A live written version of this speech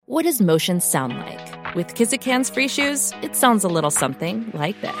What does motion sound like? With Kizik Hands Free Shoes, it sounds a little something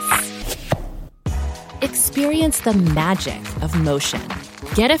like this. Experience the magic of motion.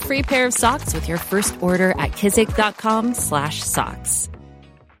 Get a free pair of socks with your first order at kizik.com/socks.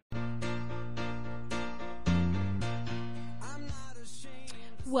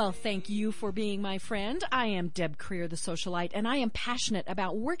 Well, thank you for being my friend. I am Deb Creer, the socialite, and I am passionate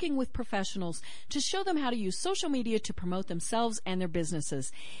about working with professionals to show them how to use social media to promote themselves and their businesses.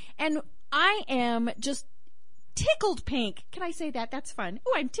 And I am just tickled pink. Can I say that? That's fun.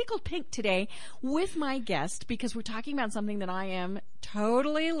 Oh, I'm tickled pink today with my guest because we're talking about something that I am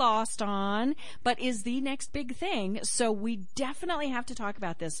totally lost on, but is the next big thing. So we definitely have to talk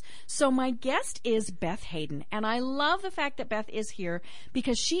about this. So my guest is Beth Hayden, and I love the fact that Beth is here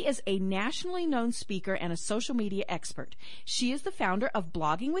because she is a nationally known speaker and a social media expert. She is the founder of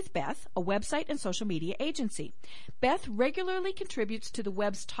Blogging with Beth, a website and social media agency. Beth regularly contributes to the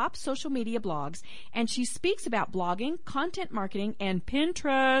web's top social media blogs, and she speaks about blogging, content marketing, and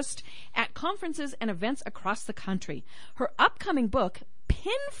Pinterest at conferences and events across the country. Her upcoming book,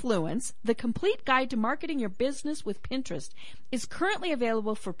 Pinfluence, The Complete Guide to Marketing Your Business with Pinterest, is currently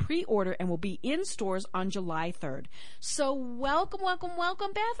available for pre-order and will be in stores on July 3rd. So welcome, Beth.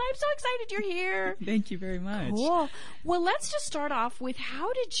 I'm so excited you're here. Thank you very much. Cool. Well, let's just start off with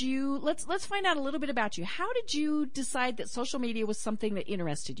let's find out a little bit about you. How did you decide that social media was something that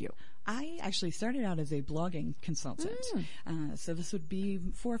interested you? I actually started out as a blogging consultant. So this would be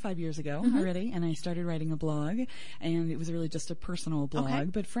 4 or 5 years ago already, and I started writing a blog, and it was really just a personal blog. Okay.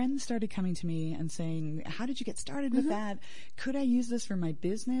 But friends started coming to me and saying, how did you get started with that? Could I use this for my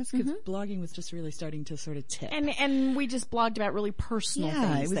business? Because blogging was just really starting to sort of tip. And we just blogged about really personal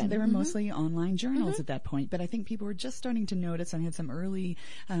things. They were mostly online journals at that point, but I think people were just starting to notice. I had some early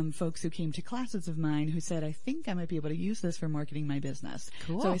folks who came to classes of mine who said, I think I might be able to use this for marketing my business.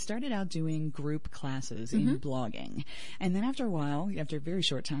 Cool. So I started out doing group classes in blogging. And then after a while, after a very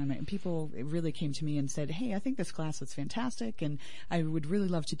short time, people really came to me and said, hey, I think this class was fantastic and I would really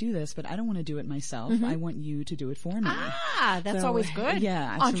love to do this, but I don't want to do it myself. I want you to do it for me. That's always good.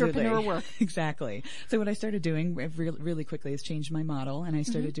 Yeah, absolutely. Entrepreneur work. Exactly. So what I started doing really quickly is changed my model, and I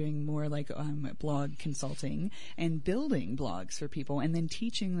started doing more like blog consulting and building blogs for people and then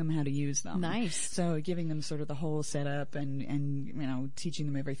teaching them how to use them. Nice. So giving them sort of the whole setup and teaching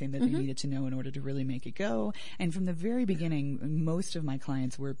them everything that they needed to know in order to really make it go. And from the very beginning, most of my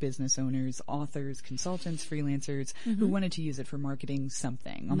clients were business owners, authors, consultants, freelancers who wanted to use it for marketing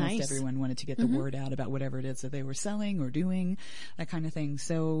something. Almost everyone wanted to get the word out about whatever it is that they were selling or doing, that kind of thing.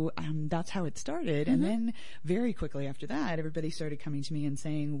 So that's how it started. And then very quickly after that, everybody started coming to me and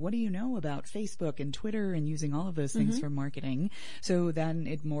saying, what do you know about Facebook and Twitter and using all of those things for marketing? So then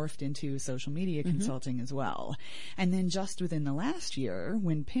it morphed into social media consulting as well. And then just within the last year,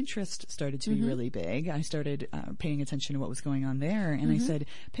 when Pinterest started to be really big, I started paying attention to what was going on there. And I said,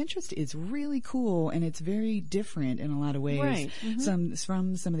 Pinterest is really cool and it's very different in a lot of ways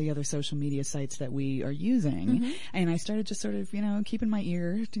from some of the other social media sites that we are using. And I started just sort of, keeping my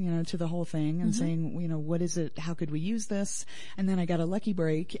ear, to the whole thing and saying, what is it? How could we use this? And then I got a lucky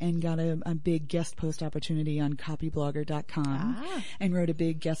break and got a big guest post opportunity on copyblogger.com and wrote a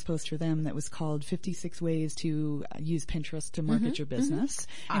big guest post for them that was called 56 Ways to Use Pinterest to Market Your Business.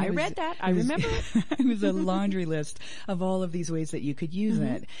 I read that. I remember. It was a laundry list of all of these ways that you could use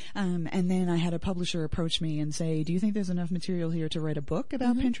it. And then I had a publisher approach me and say, do you think there's enough material here to write a book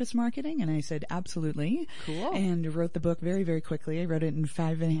about Pinterest marketing? And I said, absolutely. Cool. And wrote the book very, very quickly. I wrote it in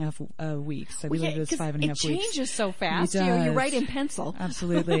 5.5 weeks. I believe it was 5.5 weeks. It changes so fast. You write in pencil.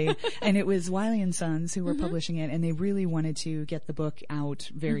 Absolutely. And it was Wiley and Sons who were publishing it, and they really wanted to get the book out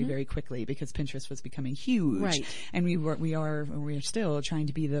very, very quickly because Pinterest was becoming huge. Right. And we are still trying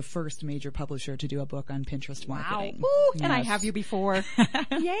to be the first major publisher to do a book on Pinterest marketing. Wow. Ooh, yes. And I have you before.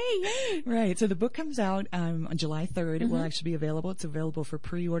 Yay. Right. So the book comes out on July 3rd. It will actually be available. It's available for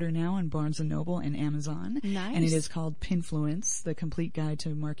pre-order now on Barnes & Noble and Amazon. Nice. And it is called Pinfluence, The Complete Guide to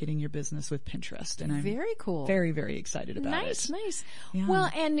Marketing Your Business with Pinterest. And I'm very cool. Very, very excited about it. Nice. Yeah. Well,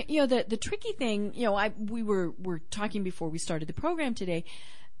 and the tricky thing, we were talking before we started the program today.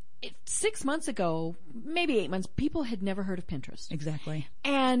 6 months ago, maybe 8 months, people had never heard of Pinterest. Exactly.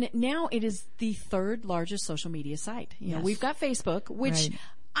 And now it is the third largest social media site. We've got Facebook, which,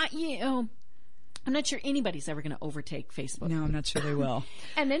 I'm not sure anybody's ever going to overtake Facebook. No, I'm not sure they will.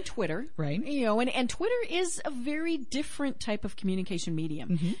 And then Twitter. Right. And Twitter is a very different type of communication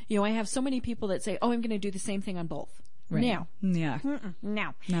medium. I have so many people that say, I'm going to do the same thing on both. Right. Now. Yeah.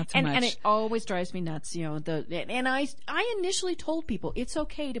 Now. Not so much. And it always drives me nuts, and I initially told people it's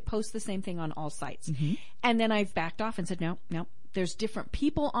okay to post the same thing on all sites. And then I've backed off and said, no, There's different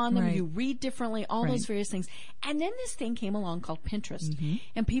people on them. Right. You read differently, all Right. those various things. And then this thing came along called Pinterest.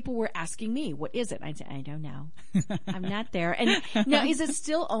 And people were asking me, what is it? I'd say, I don't know. I'm not there. And now, is it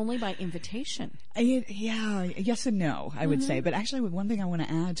still only by invitation? Yeah, yes and no, I would say. But actually, one thing I want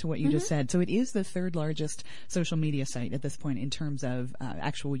to add to what you just said. So it is the third largest social media site at this point in terms of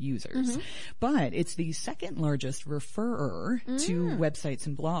actual users. But it's the second largest referrer to websites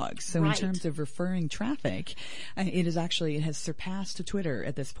and blogs. So in terms of referring traffic, it has surpassed Twitter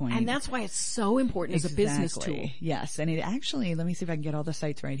at this point. And that's why it's so important as a business tool. Yes. And it actually, let me see if I can get all the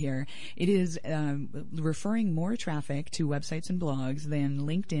sites right here. It is referring more traffic to websites and blogs than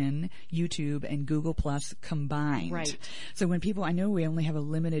LinkedIn, YouTube, and Google Plus combined. Right. So when people, I know we only have a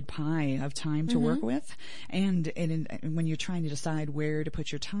limited pie of time to work with. And when you're trying to decide where to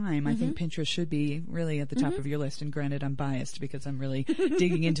put your time, I think Pinterest should be really at the top of your list. And granted, I'm biased because I'm really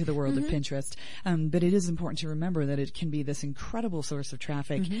digging into the world of Pinterest. But it is important to remember that it can be this incredible source of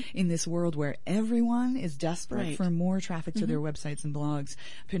traffic in this world where everyone is desperate for more traffic to their websites and blogs.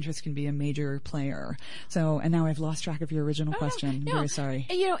 Pinterest can be a major player. So, and now I've lost track of your original question. No. Very sorry.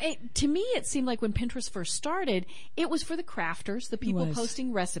 You know, to me, it seemed like when Pinterest first started, it was for the crafters, the people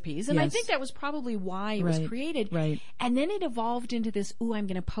posting recipes. And I think that was probably why it was created. Right. And then it evolved into this, I'm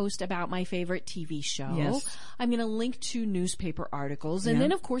going to post about my favorite TV show. Yes. I'm going to link to newspaper articles. And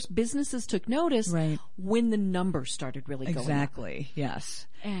then, of course, businesses took notice when the numbers started really going up. Exactly. Yes.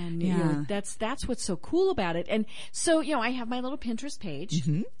 And you know, that's what's so cool about it. And so, you know, I have my little Pinterest page.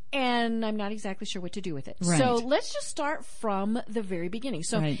 And I'm not exactly sure what to do with it. Right. So let's just start from the very beginning.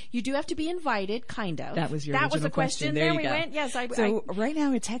 So you do have to be invited, kind of. That was your That was original the question. There There you we go. went. Yes, So right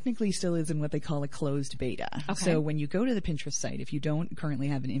now it technically still is in what they call a closed beta. Okay. So when you go to the Pinterest site, if you don't currently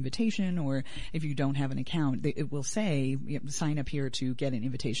have an invitation or if you don't have an account, it will say, sign up here to get an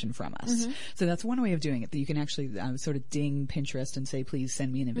invitation from us. So that's one way of doing it, that you can actually sort of ding Pinterest and say, please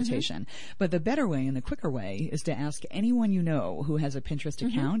send me an invitation. But the better way and the quicker way is to ask anyone you know who has a Pinterest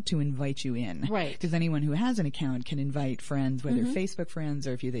account to invite you in. Right. Because anyone who has an account can invite friends, whether Facebook friends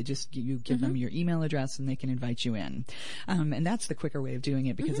or if you give them your email address and they can invite you in. And that's the quicker way of doing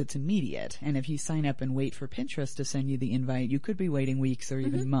it because it's immediate. And if you sign up and wait for Pinterest to send you the invite, you could be waiting weeks or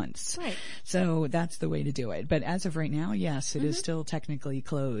even months. Right. So that's the way to do it. But as of right now, yes, it is still technically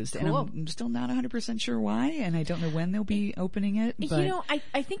closed. Cool. And I'm still not 100% sure why, and I don't know when they'll be opening it. But you know,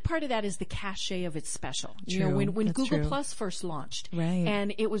 I think part of that is the cachet of its special. True. You know, when That's Google true. Plus first launched, Right.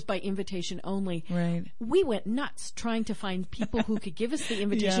 and it was by invitation only, Right. we went nuts trying to find people who could give us the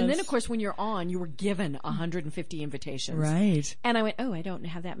invitation. Yes. Then, of course, when you're on, you were given 150 invitations. Right. And I went, I don't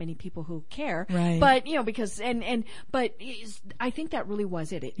have that many people who care. Right. But, you know, because, but I think that really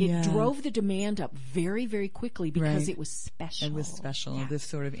was it. It drove the demand up very, very quickly because it was special. It was special. Yeah. This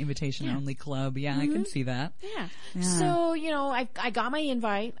sort of invitation-only club. Yeah, I can see that. Yeah. Yeah. So, you know, I got my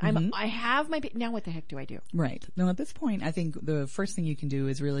invite. I have my, now what the heck do I do? Right. Now, at this point, I think the first thing you can do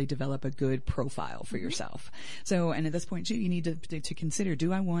is really develop a good profile for yourself. So, and at this point, too, you need to consider,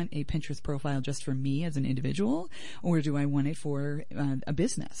 do I want a Pinterest profile just for me as an individual, or do I want it for a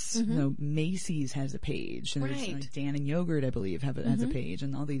business? So Macy's has a page. And there's, Dan and Yogurt, I believe, has a page.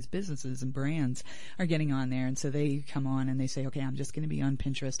 And all these businesses and brands are getting on there. And so they come on and they say, okay, I'm just going to be on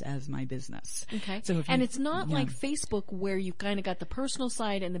Pinterest as my business. Okay. So and it's not like Facebook where you've kind of got the personal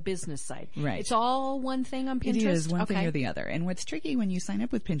side and the business side. Right. It's all one thing on Pinterest? It is one thing or the other. And what's tricky when you sign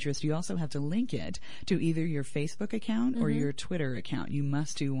up with Pinterest, you also have to link it to either your Facebook account or your Twitter account. You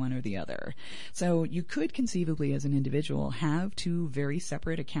must do one or the other. So you could conceivably, as an individual, have two very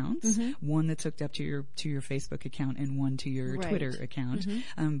separate accounts, one that's hooked up to your Facebook account and one to your Twitter account.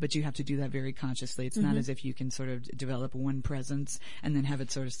 But you have to do that very consciously. It's not as if you can sort of develop one presence and then have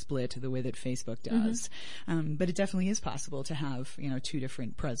it sort of split the way that Facebook does. But it definitely is possible to have, two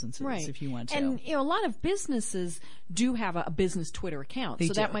different presences if you want to. And, a lot of businesses do have a business Twitter account. They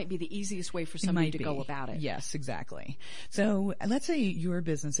so do. that might be the easiest way for somebody to go about it. Yes, exactly. So let's say you're a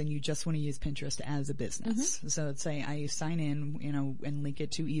business and you just want to use Pinterest as a business. So let's say I sign in, and link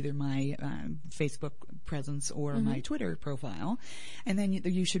it to either my Facebook presence or my Twitter profile. And then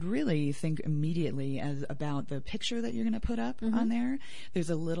you should really think immediately about the picture that you're going to put up on there. There's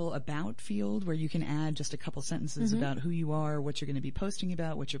a little about field where you can add just a couple sentences about who you are, what you're going to be posting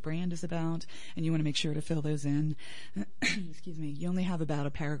about, what your brand is about, and you want to make sure to fill those in. Excuse me. You only have about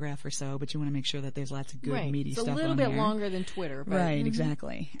a paragraph or so, but you want to make sure that there's lots of good meaty stuff on there. It's a little bit longer than Twitter. But, right,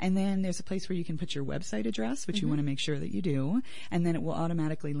 exactly. And then there's a place where you can put your website address, which you want to make sure that you do, and then it will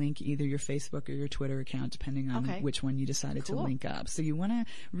automatically link either your Facebook or your Twitter account account, depending on which one you decided to Cool. link up. So you want to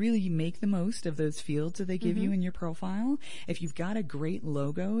really make the most of those fields that they give you in your profile. If you've got a great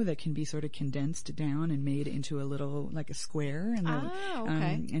logo that can be sort of condensed down and made into a little, like a square, and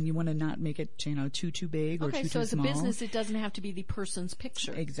and you want to not make it, too big or too so as small. a business, it doesn't have to be the person's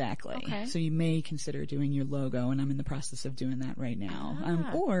picture. Exactly. Okay. So you may consider doing your logo, and I'm in the process of doing that right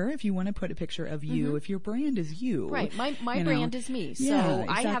now. Or if you want to put a picture of you, if your brand is you. Right. My brand is me. So Yeah,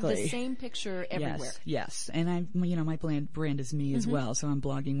 I have the exactly. same picture everywhere. Yes. And my brand is me as well. So I'm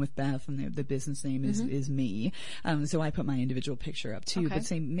blogging with Beth, and the business name is me. So I put my individual picture up too. Okay. But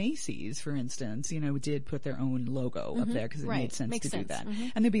say Macy's, for instance, did put their own logo up there because it made sense to do that.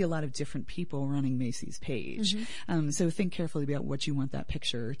 And there'd be a lot of different people running Macy's page. So think carefully about what you want that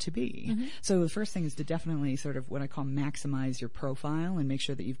picture to be. So the first thing is to definitely sort of what I call maximize your profile and make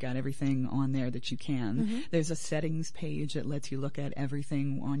sure that you've got everything on there that you can. There's a settings page that lets you look at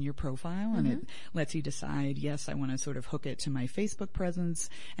everything on your profile, and it lets you decide, yes, I want to sort of hook it to my Facebook presence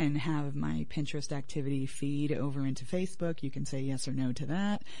and have my Pinterest activity feed over into Facebook. You can say yes or no to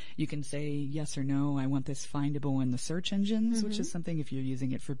that. You can say yes or no, I want this findable in the search engines, which is something if you're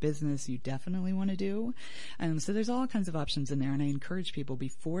using it for business, you definitely want to do. So there's all kinds of options in there, and I encourage people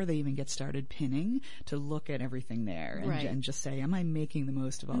before they even get started pinning to look at everything there and just say, am I making the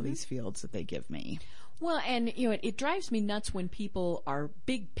most of all these fields that they give me? Well, and it drives me nuts when people are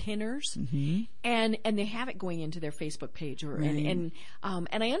big pinners and they have it going into their Facebook page, and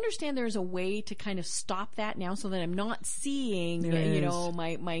I understand there's a way to kind of stop that now so that I'm not seeing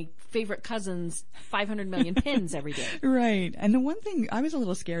my favorite cousin's 500 million pins every day. Right. And the one thing I was a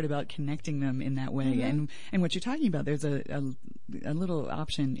little scared about connecting them in that way, and what you're talking about, there's a little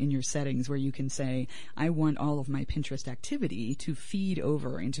option in your settings where you can say, I want all of my Pinterest activity to feed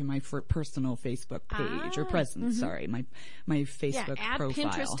over into my personal Facebook page. Or presence, sorry, my Facebook add profile.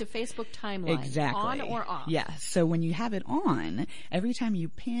 Pinterest to Facebook timeline. Exactly. On or off. Yeah. So when you have it on, every time you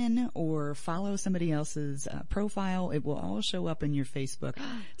pin or follow somebody else's profile, it will all show up in your Facebook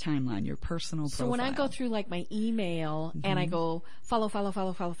timeline, your personal profile. So when I go through like my email and I go follow,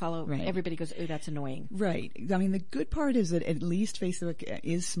 everybody goes, oh, that's annoying. Right. I mean, the good part is that at least Facebook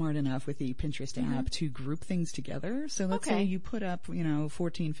is smart enough with the Pinterest app to group things together. So let's say you put up,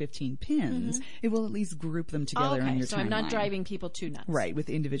 14, 15 pins, it will at least group them together on your timeline. So I'm not driving people too nuts. Right, with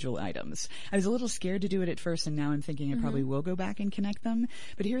individual items. I was a little scared to do it at first, and now I'm thinking I probably will go back and connect them.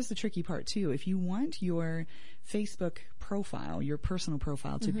 But here's the tricky part, too. If you want your Facebook profile, your personal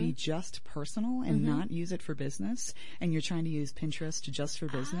profile, to be just personal and not use it for business, and you're trying to use Pinterest just for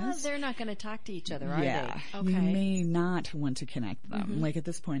business. They're not going to talk to each other, are they? Okay. You may not want to connect them. Like at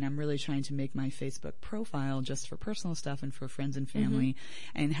this point, I'm really trying to make my Facebook profile just for personal stuff and for friends and family,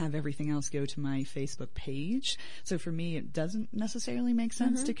 and have everything else go to my Facebook page. So for me, it doesn't necessarily make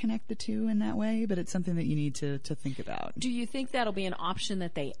sense to connect the two in that way, but it's something that you need to think about. Do you think that'll be an option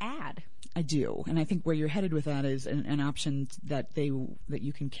that they add? I do, and I think where you're headed with that is an option that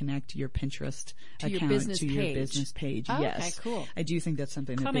you can connect your Pinterest account to your business page. Oh, yes, okay, cool. I do think that's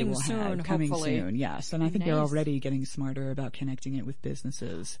something Coming that they will soon, have coming hopefully. soon. Yes, and I think they're already getting smarter about connecting it with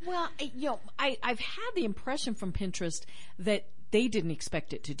businesses. Well, I've had the impression from Pinterest that they didn't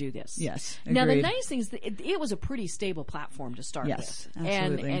expect it to do this. Yes. Agreed. Now, the nice thing is that it was a pretty stable platform to start with. Yes,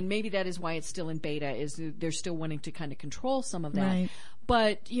 absolutely. And maybe that is why it's still in beta, is they're still wanting to kind of control some of that. Right.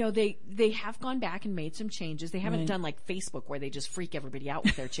 But, they have gone back and made some changes. They haven't done like Facebook where they just freak everybody out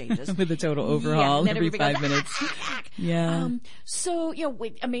with their changes. With a total overhaul every 5 minutes. Yeah. So,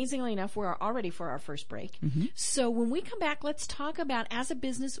 amazingly enough, we're all ready for our first break. So when we come back, let's talk about, as a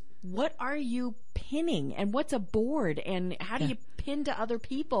business, what are you pinning, and what's a board, and how do you pin to other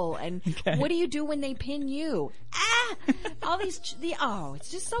people, and what do you do when they pin you? All these,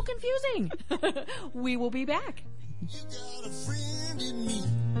 it's just so confusing. We will be back. You got a friend in me.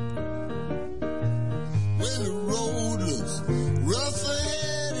 When the road looks rough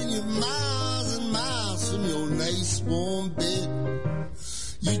ahead and you're miles and miles from your nice warm bed,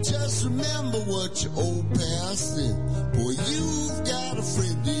 you just remember what your old past said. Boy, you've got a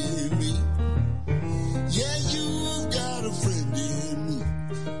friend in me. Yeah, you've got a friend in me.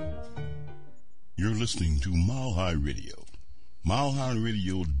 You're listening to Mile High Radio.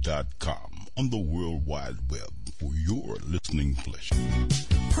 MileHighRadio.com on the World Wide Web for your listening pleasure.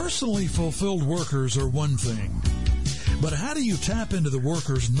 Personally fulfilled workers are one thing, but how do you tap into the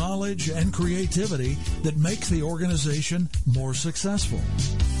workers' knowledge and creativity that makes the organization more successful?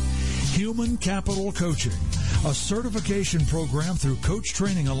 Human Capital Coaching, a certification program through Coach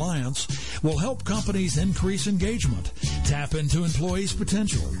Training Alliance, will help companies increase engagement, tap into employees'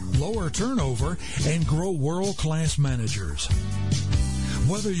 potential, lower turnover, and grow world-class managers.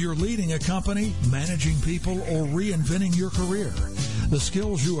 Whether you're leading a company, managing people, or reinventing your career, the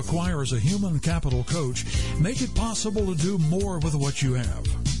skills you acquire as a human capital coach make it possible to do more with what you have.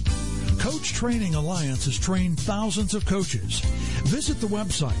 Coach Training Alliance has trained thousands of coaches. Visit the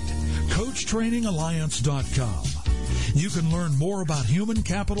website, CoachTrainingAlliance.com. You can learn more about human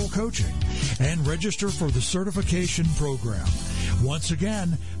capital coaching and register for the certification program. Once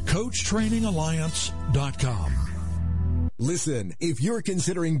again, CoachTrainingAlliance.com. Listen, if you're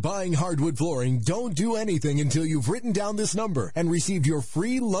considering buying hardwood flooring, don't do anything until you've written down this number and received your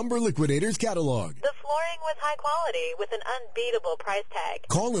free Lumber Liquidators catalog. The flooring with high quality with an unbeatable price tag.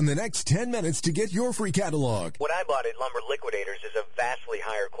 Call in the next 10 minutes to get your free catalog. What I bought at Lumber Liquidators is of vastly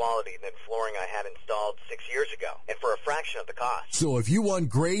higher quality than flooring I had installed 6 years ago, and for a fraction of the cost. So if you want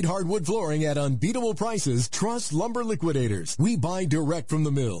great hardwood flooring at unbeatable prices, trust Lumber Liquidators. We buy direct from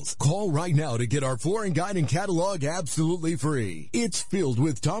the mills. Call right now to get our flooring guide and catalog absolutely free. It's filled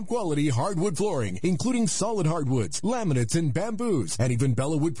with top quality hardwood flooring, including solid hardwoods, laminates, and bamboos, and even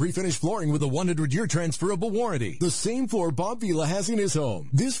Bellawood pre-finished flooring with a 100-year transferable warranty. The same floor Bob Vila has in his home.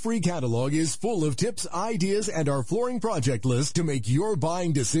 This free catalog is full of tips, ideas, and our flooring project list to make your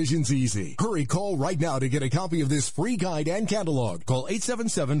buying decisions easy. Hurry, call right now to get a copy of this free guide and catalog. Call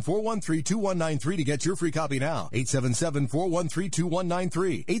 877-413-2193 to get your free copy now.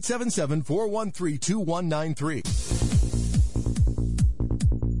 877-413-2193. 877-413-2193.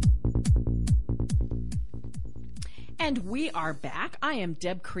 And we are back. I am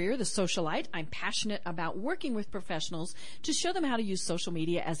Deb Creer, the socialite. I'm passionate about working with professionals to show them how to use social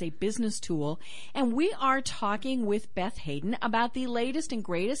media as a business tool. And we are talking with Beth Hayden about the latest and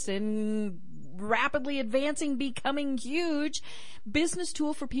greatest and rapidly advancing, becoming huge business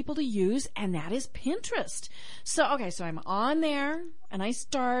tool for people to use, and that is Pinterest. So I'm on there, and I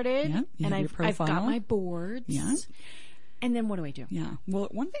started, and I've got my boards. Yeah. And then what do I do? Yeah. Well,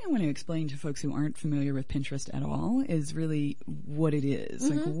 one thing I want to explain to folks who aren't familiar with Pinterest at all is really what it is.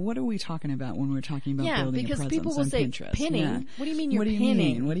 Mm-hmm. Like, what are we talking about when we're talking about building a presence on Pinterest? Yeah, because people will say pinning. Yeah. What do you mean you're pinning? What do you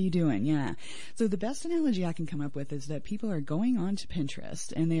mean? What are you doing? Yeah. So the best analogy I can come up with is that people are going onto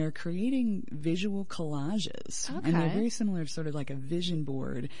Pinterest and they are creating visual collages. Okay. And they're very similar to sort of like a vision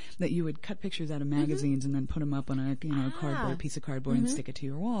board that you would cut pictures out of magazines and then put them up on a cardboard, piece of cardboard and stick it to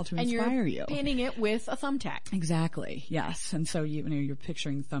your wall to inspire you. And you're pinning it with a thumbtack. Exactly. Yes. And so you're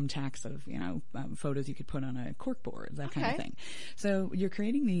picturing thumbtacks of photos you could put on a corkboard, that kind of thing. So you're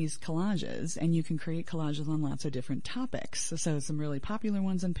creating these collages, and you can create collages on lots of different topics. So some really popular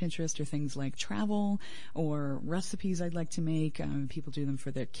ones on Pinterest are things like travel or recipes I'd like to make. People do them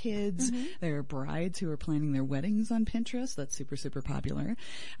for their kids. There are brides who are planning their weddings on Pinterest. That's super, super popular.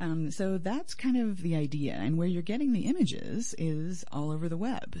 So that's kind of the idea. And where you're getting the images is all over the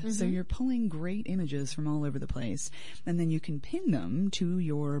web. So you're pulling great images from all over the place, and then you can pin them to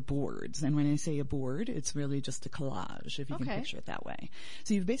your boards. And when I say a board, it's really just a collage, if you can picture it that way.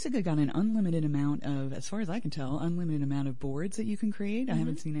 So you've basically got an unlimited amount of, as far as I can tell, unlimited amount of boards that you can create. I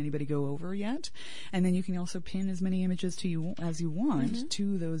haven't seen anybody go over yet. And then you can also pin as many images as you want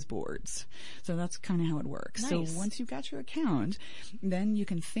to those boards. So that's kind of how it works. Nice. So once you've got your account, then you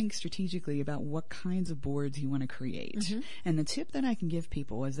can think strategically about what kinds of boards you want to create. And the tip that I can give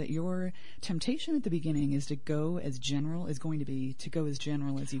people is that your temptation at the beginning is to go as general as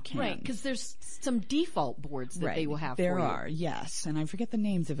general as you can. Right, because there's some default boards that they will have for you. There are, yes. And I forget the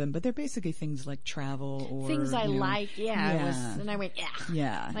names of them, but they're basically things like travel or things I like, and I went,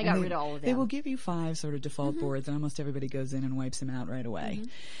 yeah. I got rid of all of them. They will give you 5 sort of default boards, and almost everybody goes in and wipes them out right away.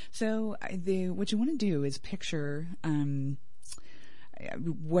 So what you want to do is picture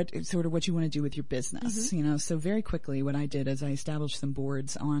what you want to do with your business, So very quickly, what I did is I established some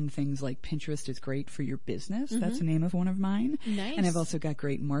boards on things like Pinterest is great for your business. That's the name of one of mine. Nice. And I've also got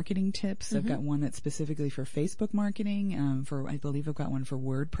great marketing tips. I've got one that's specifically for Facebook marketing. I believe I've got one for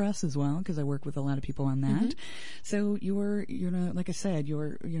WordPress as well, because I work with a lot of people on that. So like I said,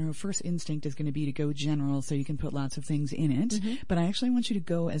 your first instinct is going to be to go general, so you can put lots of things in it. But I actually want you to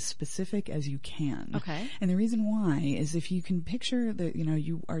go as specific as you can. Okay. And the reason why is if you can picture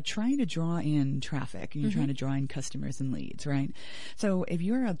you are trying to draw in traffic and you're trying to draw in customers and leads, right? So if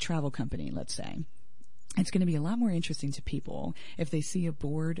you're a travel company, let's say, it's going to be a lot more interesting to people if they see a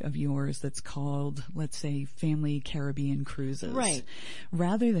board of yours that's called, let's say, Family Caribbean Cruises. Right.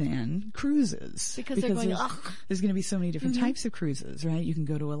 Rather than cruises. Because they're going, there's going to be so many different types of cruises, right? You can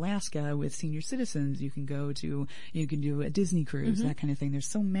go to Alaska with senior citizens. You can do a Disney cruise, that kind of thing. There's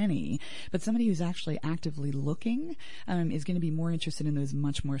so many. But somebody who's actually actively looking is going to be more interested in those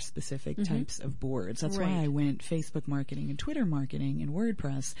much more specific types of boards. That's why I went Facebook marketing and Twitter marketing and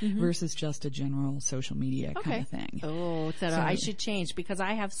WordPress versus just a general social media kind of thing. Oh, so I should change because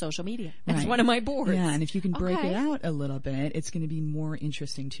I have social media. That's Right. one of my boards. Yeah, and if you can break it out a little bit, it's going to be more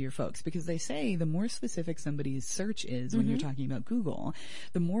interesting to your folks, because they say the more specific somebody's search is when you're talking about Google,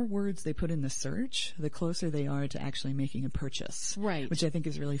 the more words they put in the search, the closer they are to actually making a purchase. Right. Which I think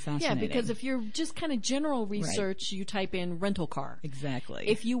is really fascinating. Yeah, because if you're just kind of general research, you type in rental car. Exactly.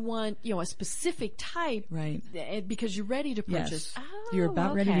 If you want, a specific type, right, because you're ready to purchase. Yes. You're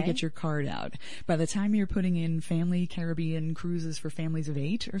about ready to get your card out. By the time you're putting in family Caribbean cruises for families of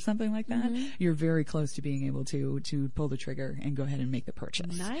 8 or something like that, you're very close to being able to pull the trigger and go ahead and make the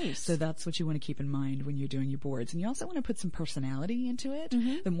purchase. Nice. So that's what you want to keep in mind when you're doing your boards. And you also want to put some personality into it.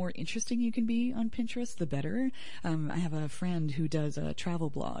 The more interesting you can be on Pinterest, the better. I have a friend who does a travel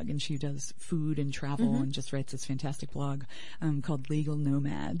blog, and she does food and travel and just writes this fantastic blog called Legal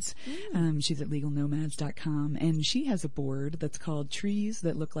Nomads. She's at legalnomads.com, and she has a board that's called Trees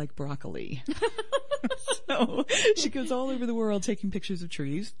That Look Like Broccoli. So she goes all over the world taking pictures of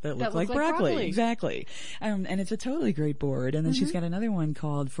trees that look like broccoli. Exactly. And it's a totally great board. And then she's got another one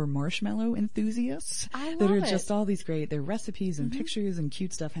called For Marshmallow Enthusiasts that are just all these great, they're recipes and pictures and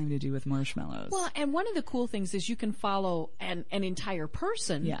cute stuff having to do with marshmallows. Well, and one of the cool things is you can follow an entire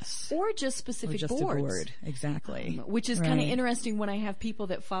person. Yes. Or just specific just boards. A board. Exactly. Which is kind of interesting when I have people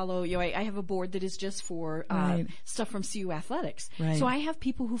that follow, I have a board that is just for stuff from CU Athletics. Right. So I have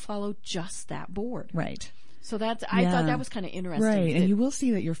people who follow just that board. Right. So I thought that was kind of interesting. Right, and you will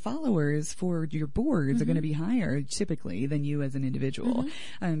see that your followers for your boards are going to be higher typically than you as an individual,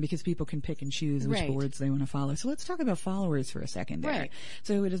 because people can pick and choose which boards they want to follow. So let's talk about followers for a second there. Right.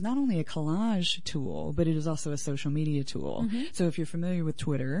 So it is not only a collage tool, but it is also a social media tool. So if you're familiar with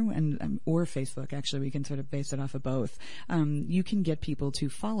Twitter or Facebook, actually we can sort of base it off of both, you can get people to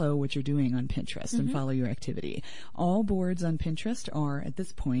follow what you're doing on Pinterest and follow your activity. All boards on Pinterest are, at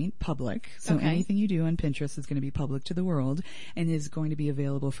this point, public. So anything you do on Pinterest is going to be public to the world and is going to be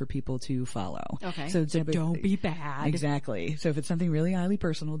available for people to follow. Okay. So don't be bad. Exactly. So if it's something really highly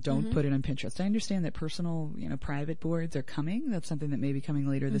personal, don't put it on Pinterest. I understand that personal, private boards are coming. That's something that may be coming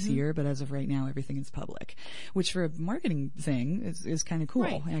later this year, but as of right now, everything is public, which for a marketing thing is kind of cool.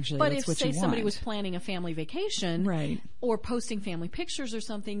 Right. Actually, but that's if, what say, you want. somebody was planning a family vacation, or posting family pictures or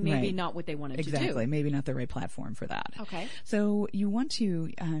something, maybe not what they wanted to do. Exactly. Maybe not the right platform for that. Okay. So you want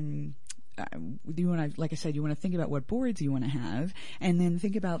to, you want to, like I said, you want to think about what boards you want to have, and then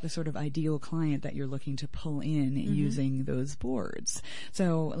think about the sort of ideal client that you're looking to pull in using those boards.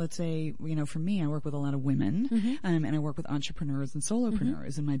 So let's say, for me, I work with a lot of women, and I work with entrepreneurs and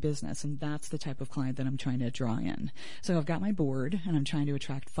solopreneurs in my business, and that's the type of client that I'm trying to draw in. So I've got my board, and I'm trying to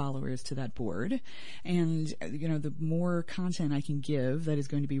attract followers to that board, and, the more content I can give that is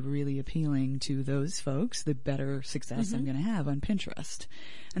going to be really appealing to those folks, the better success I'm going to have on Pinterest.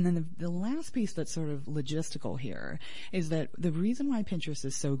 And then the last piece that's sort of logistical here is that the reason why Pinterest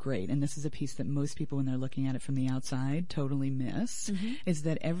is so great, and this is a piece that most people when they're looking at it from the outside totally miss, is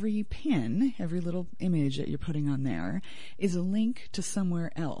that every pin, every little image that you're putting on there is a link to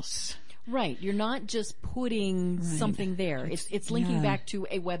somewhere else. Right. You're not just putting something there. It's linking back to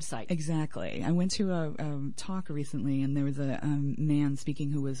a website. Exactly. I went to a talk recently, and there was a man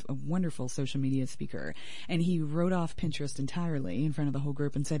speaking who was a wonderful social media speaker, and he wrote off Pinterest entirely in front of the whole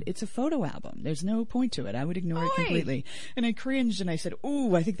group and said, it's a photo album. There's no point to it. I would ignore it completely. And I cringed and I said,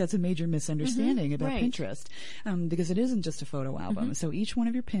 ooh, I think that's a major misunderstanding about Pinterest, because it isn't just a photo album. So each one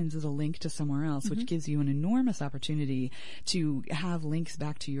of your pins is a link to somewhere else, which gives you an enormous opportunity to have links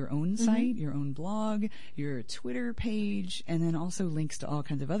back to your own site, your own blog, your Twitter page, and then also links to all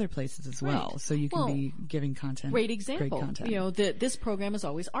kinds of other places as well. So you can be giving content. Great example. Great content. This program is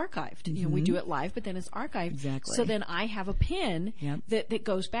always archived. We do it live, but then it's archived. Exactly. So then I have a pin that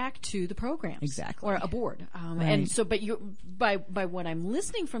goes back to the programs. Exactly. Or a board. And so, but by what I'm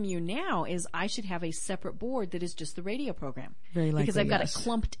listening from you now is I should have a separate board that is just the radio program. Very likely, because I've got it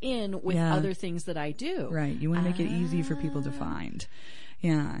clumped in with other things that I do. Right. You want to make it easy for people to find.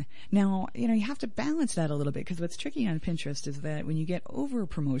 Yeah. Now, you have to balance that a little bit, because what's tricky on Pinterest is that when you get over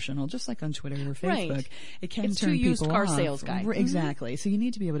promotional, just like on Twitter or Facebook, it can turn people used car off. sales guy. Exactly. So you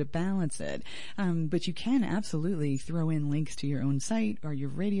need to be able to balance it. But you can absolutely throw in links to your own site or your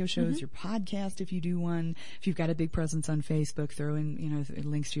radio shows, your podcast if you do one. If you've got a big presence on Facebook, throw in,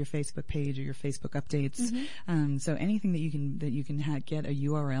 links to your Facebook page or your Facebook updates. So anything that you can get a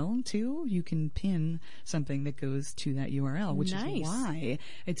URL to, you can pin something that goes to that URL, which is why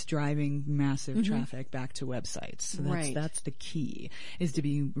it's driving massive traffic back to websites. So that's the key, is to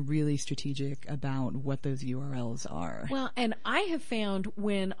be really strategic about what those URLs are. Well, and I have found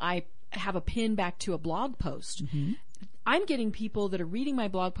when I have a pin back to a blog post, I'm getting people that are reading my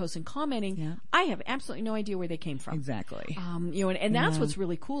blog posts and commenting. Yeah. I have absolutely no idea where they came from. Exactly. And that's what's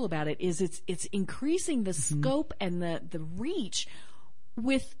really cool about it is it's increasing the scope and the reach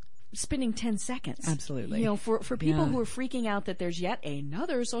with spending 10 seconds. Absolutely. For people who are freaking out that there's yet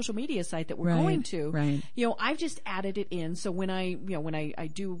another social media site that we're going to, I've just added it in. So when I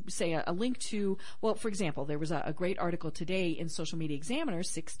do say a link to, well, for example, there was a great article today in Social Media Examiner,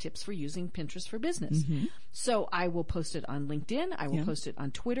 6 tips for using Pinterest for business. So I will post it on LinkedIn. I will post it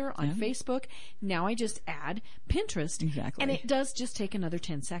on Twitter, on Facebook. Now I just add Pinterest. Exactly. And it does just take another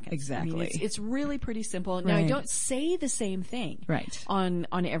 10 seconds. Exactly. I mean, it's really pretty simple. Now I don't say the same thing on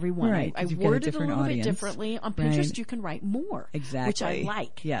every one. Right. I word it a little bit differently. On Pinterest, you can write more. Exactly. Which I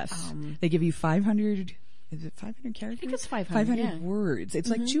like. Yes. They give you 500... Is it 500 characters? I think it's 500. 500 words. It's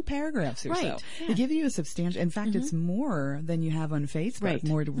like 2 paragraphs or so. Yeah. They give you a substantial, in fact, it's more than you have on Facebook,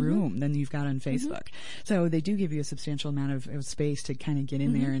 more room than you've got on Facebook. So they do give you a substantial amount of space to kind of get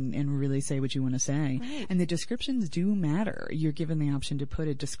in there and really say what you want to say. And the descriptions do matter. You're given the option to put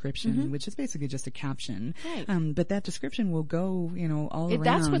a description, which is basically just a caption. But that description will go, all around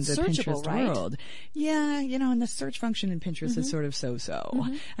that's what's the searchable, Pinterest world. Yeah, and the search function in Pinterest is sort of so-so.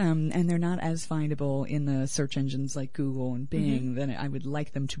 And they're not as findable in the search engines like Google and Bing than I would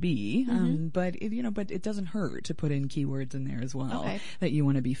like them to be. But it doesn't hurt to put in keywords in there as well that you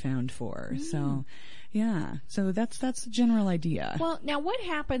want to be found for. So, yeah. So that's the general idea. Well, now what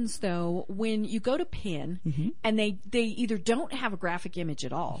happens though when you go to pin and they either don't have a graphic image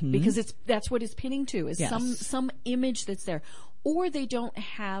at all because that's what it's pinning to is some image that's there. Or they don't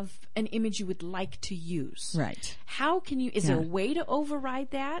have an image you would like to use. Right. How can you, is there a way to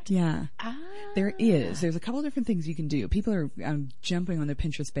override that? Yeah. There is. There's a couple different things you can do. People are jumping on the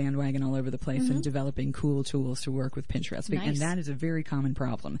Pinterest bandwagon all over the place and developing cool tools to work with Pinterest. Nice. And that is a very common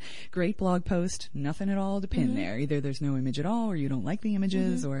problem. Great blog post, nothing at all to pin there. Either there's no image at all or you don't like the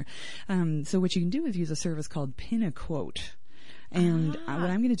images or, so what you can do is use a service called Pin a Quote. And what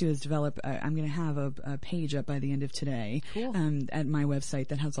I'm going to do is develop, I'm going to have a page up by the end of today at my website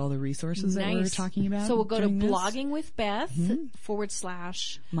that has all the resources that we're talking about. So we'll go to Blogging with Beth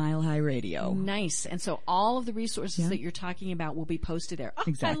 / Mile High Radio. Nice. And so all of the resources that you're talking about will be posted there. Oh,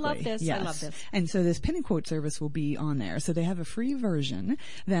 exactly. I love this. Yes. I love this. And so this pin and quote service will be on there. So they have a free version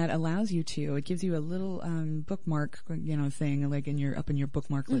that allows you to, it gives you a little bookmark, thing like in your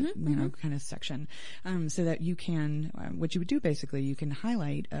bookmark, kind of section, so that you can, what you would do basically, you can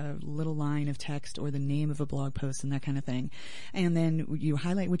highlight a little line of text or the name of a blog post and that kind of thing. And then you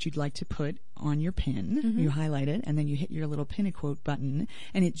highlight what you'd like to put on your pin. You highlight it, and then you hit your little pin a quote button,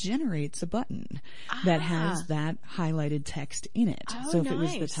 and it generates a button that has that highlighted text in it. So if it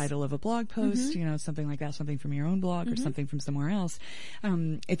was the title of a blog post, something like that, something from your own blog or something from somewhere else,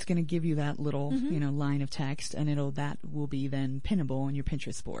 it's going to give you that little, line of text, and that will be then pinnable on your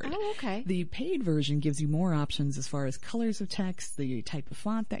Pinterest board. Oh, okay. The paid version gives you more options as far as colors of text, the type of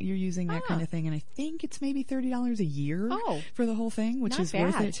font that you're using, that kind of thing. And I think it's maybe $30 a year for the whole thing, which is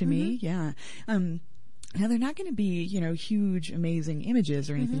worth it to me. Yeah. Now, they're not going to be, huge, amazing images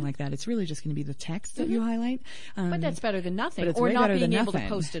or anything like that. It's really just going to be the text that you highlight. But that's better than nothing. But it's or way not better being than able nothing.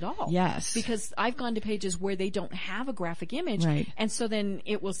 to post at all. Yes. Because I've gone to pages where they don't have a graphic image. Right. And so then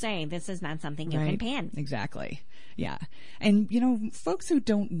it will say, this is not something you can pin. Exactly. Yeah. And, folks who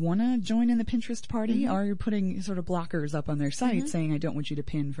don't want to join in the Pinterest party are putting sort of blockers up on their site saying, I don't want you to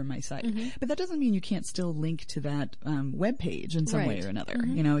pin from my site. But that doesn't mean you can't still link to that web page in some way or another.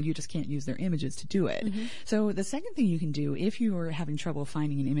 You just can't use their images to do it. So the second thing you can do if you are having trouble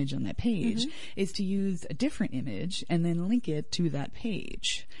finding an image on that page is to use a different image and then link it to that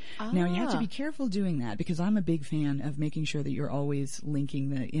page. Now, you have to be careful doing that because I'm a big fan of making sure that you're always linking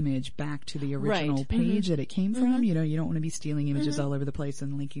the image back to the original page that it came from. You don't want to be stealing images all over the place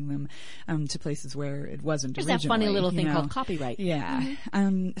and linking them to places where it wasn't There's originally. that funny little thing called copyright. Yeah.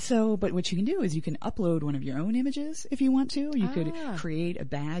 But what you can do is you can upload one of your own images if you want to. You could create a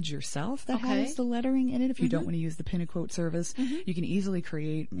badge yourself that has the lettering in it if you don't want to use the pin a quote service. You can easily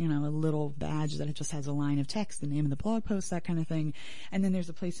create, a little badge that it just has a line of text, the name of the blog post, that kind of thing. And then there's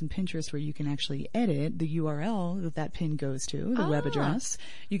a place in Pinterest where you can actually edit the URL that pin goes to, the web address.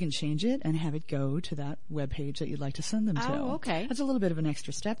 You can change it and have it go to that web page that you'd like to send them to. Oh, okay. That's a little bit of an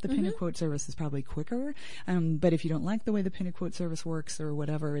extra step. The pin a quote service is probably quicker. But if you don't like the way the pin a quote service works or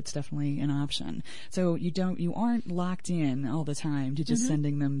whatever, it's definitely an option. So you aren't locked in all the time to just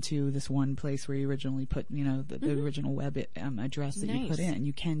sending them to this one place where you originally originally put, the original web address that you put in.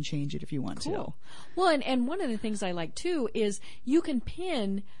 You can change it if you want to. Well, and one of the things I like too is you can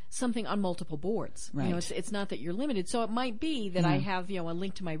pin something on multiple boards. Right. It's not that you're limited. So it might be that I have, a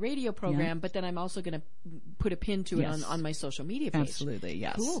link to my radio program, but then I'm also going to put a pin to it on my social media page. Absolutely,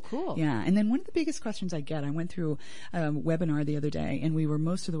 yes. Cool. Yeah, and then one of the biggest questions I get, I went through a webinar the other day, and we were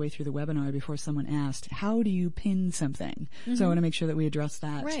most of the way through the webinar before someone asked, how do you pin something? So I want to make sure that we address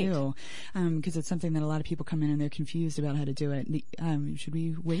that too, because it's something that a lot of people come in and they're confused about how to do it. Should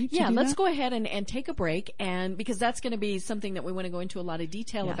we wait? Yeah, let's go ahead and take a break, and because that's going to be something that we want to go into a lot of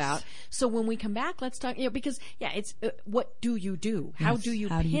detail about. So when we come back, let's talk, because it's what do you do? How do you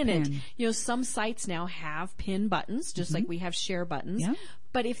pin it? Some sites now have pin buttons, just like we have share buttons. Yeah.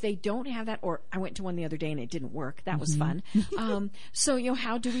 But if they don't have that, or I went to one the other day and it didn't work, that was fun. So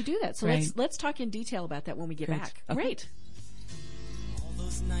how do we do that? So let's talk in detail about that when we get back. Okay. Great. All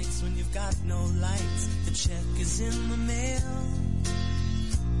those nights when you've got no lights, the check is in the mail,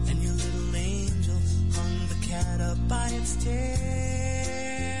 and your little angel hung the cat up by its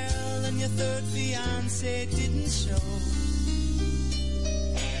tail, and your third fiance didn't show.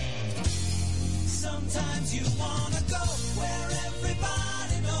 Sometimes you wanna go where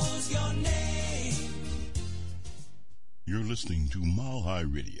everybody knows your name. You're listening to Mile High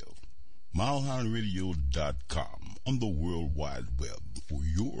Radio. MileHighRadio.com on the World Wide Web for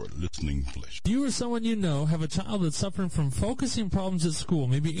your listening pleasure. You or someone you know have a child that's suffering from focusing problems at school,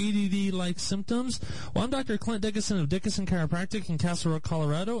 maybe ADD-like symptoms? Well, I'm Dr. Clint Dickinson of Dickinson Chiropractic in Castle Rock,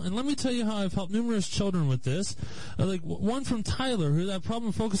 Colorado, and let me tell you how I've helped numerous children with this. Like one from Tyler, who had that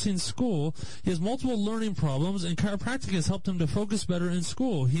problem focusing in school. He has multiple learning problems, and chiropractic has helped him to focus better in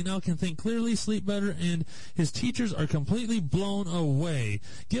school. He now can think clearly, sleep better, and his teachers are completely blown away.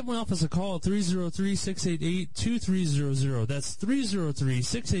 Give my office a call at 303-688-2300. That's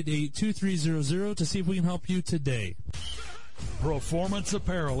 303-688-2300 to see if we can help you today. Performance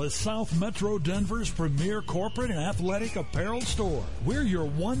Apparel is South Metro Denver's premier corporate and athletic apparel store. We're your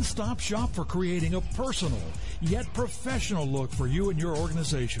one-stop shop for creating a personal yet professional look for you and your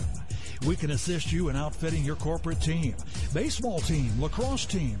organization. We can assist you in outfitting your corporate team, baseball team, lacrosse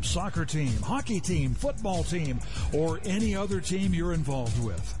team, soccer team, hockey team, football team, or any other team you're involved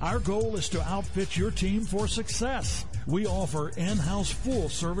with. Our goal is to outfit your team for success. We offer in-house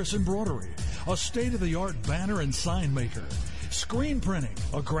full-service embroidery, a state-of-the-art banner and sign maker, screen printing,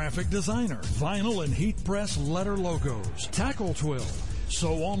 a graphic designer, vinyl and heat press letter logos, tackle twill,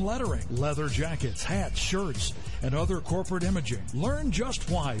 sew-on lettering, leather jackets, hats, shirts, and other corporate imaging. Learn just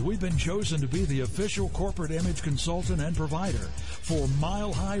why we've been chosen to be the official corporate image consultant and provider for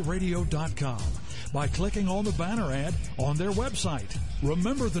MileHighRadio.com by clicking on the banner ad on their website.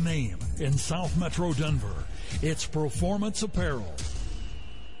 Remember the name in South Metro Denver. It's Performance Apparel.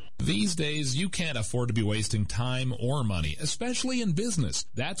 These days, you can't afford to be wasting time or money, especially in business.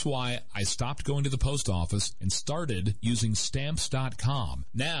 That's why I stopped going to the post office and started using Stamps.com.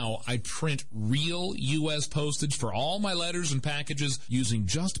 Now, I print real U.S. postage for all my letters and packages using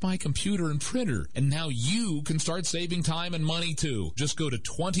just my computer and printer. And now you can start saving time and money, too. Just go to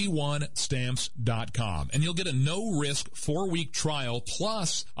 21stamps.com, and you'll get a no-risk 4-week trial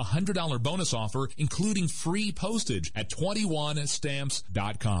plus a $100 bonus offer, including free postage at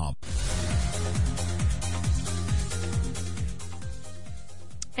 21stamps.com.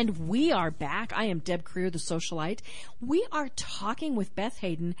 And we are back. I am Deb Creer, the socialite. We are talking with Beth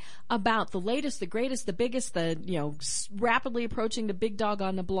Hayden about the latest, the greatest, the biggest, rapidly approaching the big dog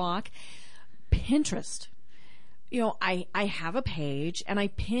on the block, Pinterest. I have a page and I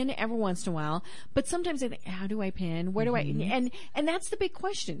pin every once in a while, but sometimes I think, how do I pin? Where do I? And that's the big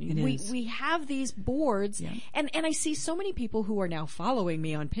question. We have these boards, and I see so many people who are now following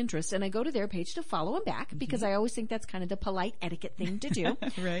me on Pinterest, and I go to their page to follow them back because I always think that's kind of the polite etiquette thing to do.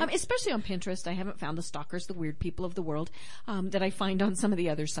 Right. Especially on Pinterest. I haven't found the stalkers, the weird people of the world, that I find on some of the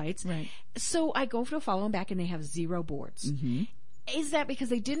other sites. Right. So I go to follow them back and they have 0 boards. Is that because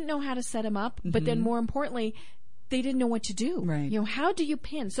they didn't know how to set them up? But then more importantly, they didn't know what to do. Right. How do you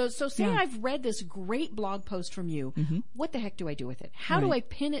pin? So say I've read this great blog post from you. What the heck do I do with it? How do I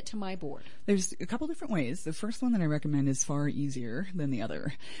pin it to my board? There's a couple different ways. The first one that I recommend is far easier than the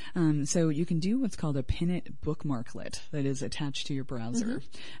other. So you can do what's called a pin it bookmarklet that is attached to your browser.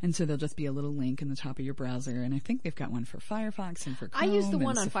 And so there'll just be a little link in the top of your browser. And I think they've got one for Firefox and for Chrome. I use the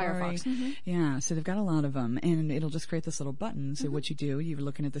one on Safari. Firefox. Yeah, so they've got a lot of them. And it'll just create this little button. So what you do, you're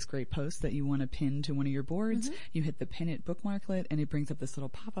looking at this great post that you want to pin to one of your boards. You hit the pin it bookmarklet, and it brings up this little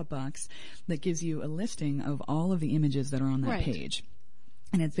pop-up box that gives you a listing of all of the images that are on that page.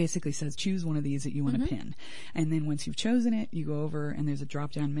 And it basically says, choose one of these that you want to pin. And then once you've chosen it, you go over and there's a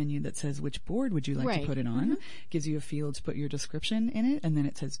drop-down menu that says, which board would you like to put it on? Gives you a field to put your description in it, and then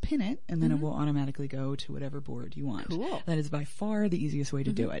it says pin it, and then it will automatically go to whatever board you want. Cool. That is by far the easiest way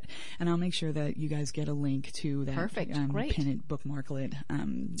to do it. And I'll make sure that you guys get a link to that Great. pin it, bookmarklet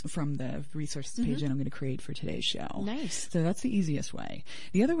from the resources page that I'm going to create for today's show. Nice. So that's the easiest way.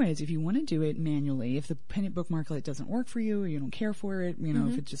 The other way is if you want to do it manually, if the pin it bookmarklet doesn't work for you, or you don't care for it, you know,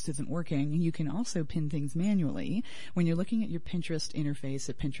 if it just isn't working, you can also pin things manually. When you're looking at your Pinterest interface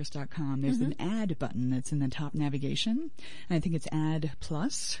at Pinterest.com, there's an add button that's in the top navigation. And I think it's add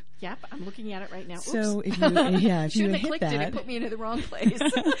plus. Yep, I'm looking at it right now. Oops. So if you, if you Shouldn't have hit clicked that, it put me into the wrong place.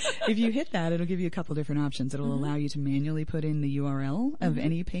 if you hit that, it'll give you a couple different options. It'll allow you to manually put in the URL of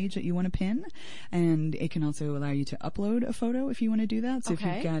any page that you want to pin, and it can also allow you to upload a photo if you want to do that. So if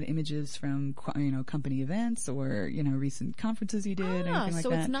you've got images from company events or recent conferences you did, anything like that,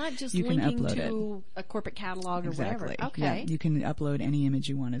 so it's not just you can linking upload to a corporate catalog or whatever. Okay, yeah, you can upload any image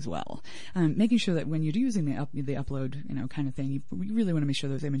you want as well. Making sure that when you're using the upload kind of thing, you really want to make sure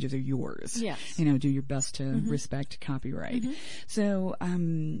those images are yours. Yes. Do your best to respect copyright. So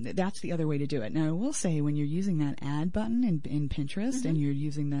that's the other way to do it. Now, I will say when you're using that add button in Pinterest and you're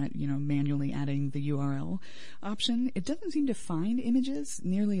using that, manually adding the URL option, it doesn't seem to find images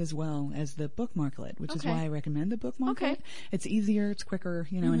nearly as well as the bookmarklet, which is why I recommend the bookmarklet. It's easier, it's quicker,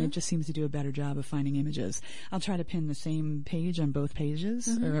 and it just seems to do a better job of finding images. I'll try to pin the same page on both pages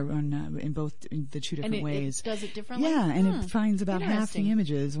or in the two different ways. It does it differently? Yeah, and it finds about half the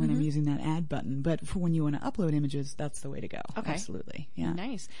images when I'm using that add button. But for when you want to upload images, that's the way to go. Okay. Absolutely. Yeah.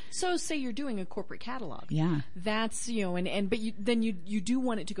 Nice. So say you're doing a corporate catalog. Yeah. That's, but you do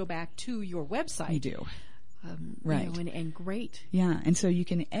want it to go back to your website. You do. Right. And great. Yeah. And so you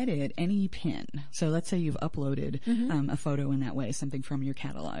can edit any pin. So let's say you've uploaded a photo in that way, something from your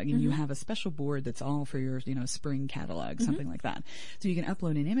catalog, and you have a special board that's all for your, spring catalog, something like that. So you can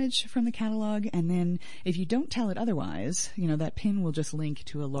upload an image from the catalog, and then if you don't tell it otherwise, that pin will just link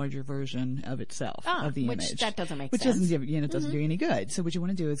to a larger version of itself, of the image. That doesn't make sense. Which doesn't do you any good. So what you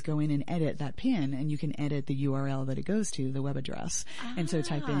want to do is go in and edit that pin, and you can edit the URL that it goes to, the web address. And so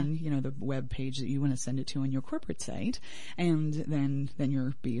type in, the web page that you want to send it to on your corporate site, and then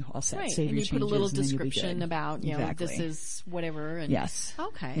you'll be all set. Right. Save and your you put a little changes, description about, exactly. This is whatever. And yes.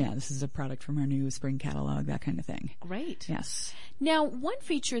 Okay. Yeah, this is a product from our new spring catalog, that kind of thing. Great. Yes. Now, one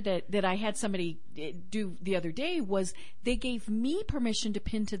feature that I had somebody do the other day was they gave me permission to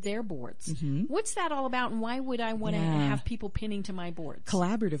pin to their boards. What's that all about, and why would I want to have people pinning to my boards?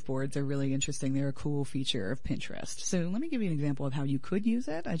 Collaborative boards are really interesting. They're a cool feature of Pinterest. So let me give you an example of how you could use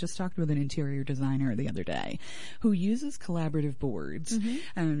it. I just talked with an interior designer the other day who uses collaborative boards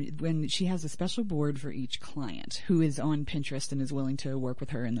when she has a special board for each client who is on Pinterest and is willing to work with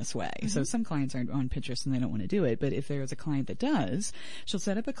her in this way. So some clients aren't on Pinterest and they don't want to do it, but if there's a client that does, she'll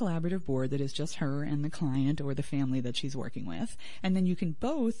set up a collaborative board that is just her and the client or the family that she's working with, and then you can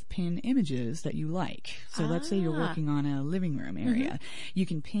both pin images that you like. So let's say you're working on a living room area. You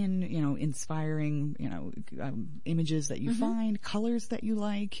can pin, inspiring, images that you find, colors that you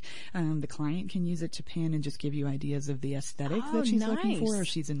like. The client can use it to pin and just give you ideas of the aesthetic that she's looking for. Or if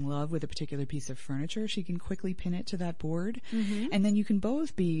she's in love with a particular piece of furniture, she can quickly pin it to that board. And then you can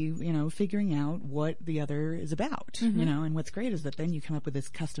both be, figuring out what the other is about, and what's great is that then you come up with this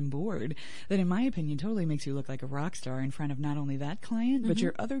custom board that, in my opinion, totally makes you look like a rock star in front of not only that client, but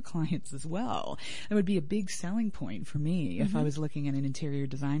your other clients as well. That would be a big selling point for me if I was looking at an interior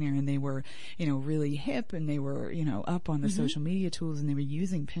designer and they were, really hip and they were, up on the social media tools and they were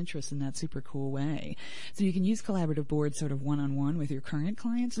using Pinterest in that super cool way. So you can use collaborative boards sort of one-on-one with your current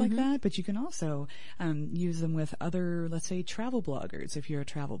clients like that, but you can also use them with other, let's say, travel bloggers. If you're a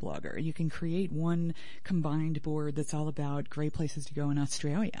travel blogger, you can create one combined board that's all about great places to go in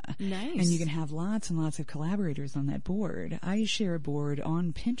Australia. Nice. And you can have lots and lots of collaborators on that board. I share a board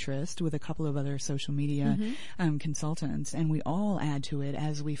on Pinterest with a couple of other social media consultants, and we all add to it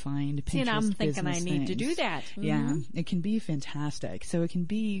as we find Pinterest. And I'm thinking I need to do that. Yeah, it can be fantastic. So it can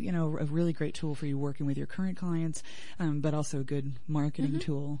be, a really great tool for you working with your current clients, but also a good marketing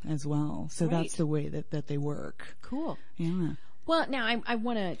tool as well. So that's the way that they work. Cool. Yeah. Well, now I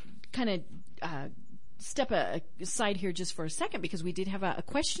want to kind of step aside here just for a second because we did have a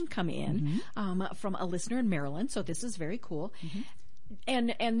question come in from a listener in Maryland. So this is very cool.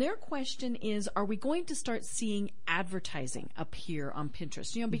 And their question is, are we going to start seeing advertising appear on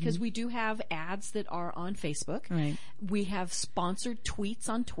Pinterest? Because we do have ads that are on Facebook. Right. We have sponsored tweets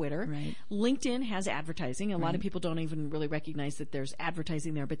on Twitter. Right. LinkedIn has advertising. A lot of people don't even really recognize that there's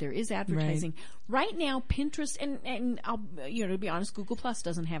advertising there, but there is advertising. Right now, Pinterest, and I'll, to be honest, Google Plus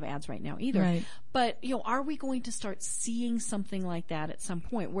doesn't have ads right now either. Right. But, are we going to start seeing something like that at some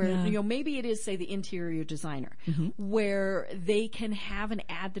point where, maybe it is, say, the interior designer, where they can have an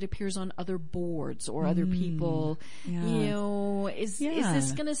ad that appears on other boards or other people. Is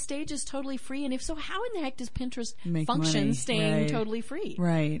this going to stay just totally free? And if so, how in the heck does Pinterest function staying totally free?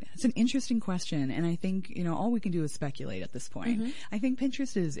 Right. It's an interesting question. And I think, all we can do is speculate at this point. I think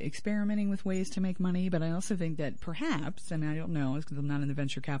Pinterest is experimenting with ways to make money, but I also think that perhaps, and I don't know because I'm not in the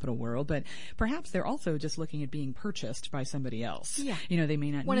venture capital world, but perhaps they're also just looking at being purchased by somebody else. Yeah. They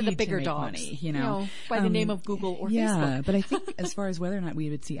may not one need of the bigger to make dogs, money, by the name of Google or Facebook. But I think as far as whether or not we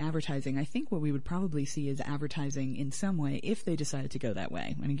would see advertising, I think what we would probably see is advertising in some way if they decided to go that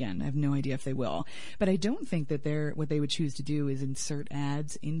way. And again, I have no idea if they will. But I don't think that what they would choose to do is insert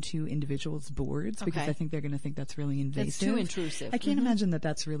ads into individuals' boards because I think they're going to think that's really invasive. That's too intrusive. I can't imagine that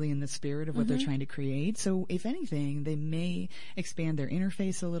that's really in the spirit of what they're trying to create. So if anything, they may expand their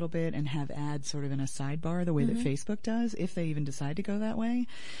interface a little bit and have ads sort of in a sidebar the way that Facebook does, if they even decide to go that way.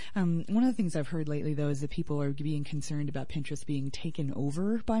 One of the things I've heard lately, though, is that people are being concerned about Pinterest being taken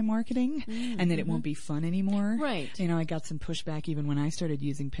over by marketing and that it won't be fun anymore. Right. I got some pushback even when I started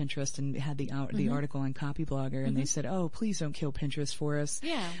using Pinterest and had the article on Copyblogger, and they said, "Oh, please don't kill Pinterest for us."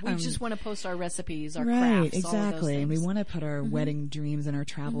 Yeah, we just want to post our recipes, our right, crafts, exactly, all of those things. And we want to put our wedding dreams and our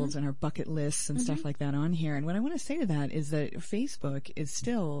travels and our bucket lists and stuff like that on here. And what I want to say to that is that Facebook is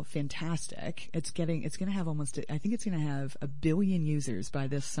still fantastic. It's going to have I think it's going to have 1 billion users by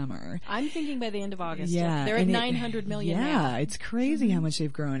this summer. I'm thinking by the end of August. Yeah, they're at 900 million now. Yeah, it's crazy how much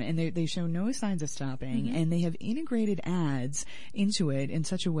they've grown, and they show no signs of stopping, and they have integrated ads into it in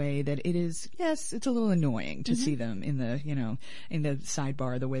such a way that it is, yes, it's a little annoying to see them in the in the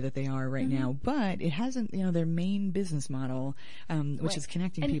sidebar the way that they are right now, but it hasn't, their main business model, which is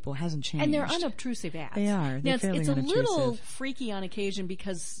connecting people, hasn't changed. And they're unobtrusive ads. They are. They're fairly it's a unobtrusive. little freaky on occasion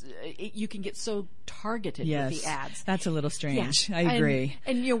because you can get so targeted with the ads. That's a little strange. Yeah. I agree.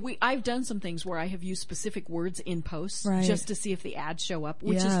 And I've done some things where I have used specific words in posts just to see if the ads show up,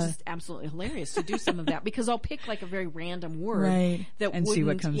 which is just absolutely hilarious to do some of that because I'll pick like a very random word that and see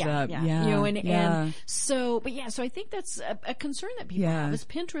what comes up. And so I think that's a concern that people have is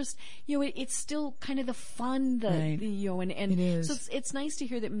Pinterest. It's still kind of the fun, and it is. So it's nice to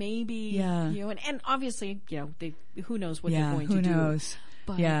hear that maybe and obviously who knows what they're going to do. Who knows?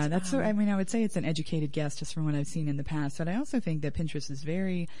 But, that's I would say it's an educated guess just from what I've seen in the past. But I also think that Pinterest is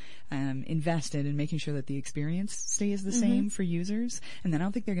very invested in making sure that the experience stays the same for users. And then I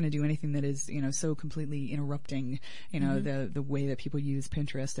don't think they're going to do anything that is, so completely interrupting, the way that people use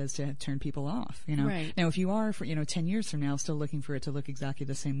Pinterest as to turn people off. Right. Now, if you are, for 10 years from now, still looking for it to look exactly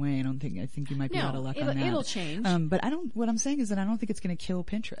the same way, I think you might be out of luck on that. It'll change. But what I'm saying is that I don't think it's going to kill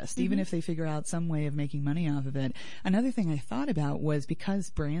Pinterest, even if they figure out some way of making money off of it. Another thing I thought about was because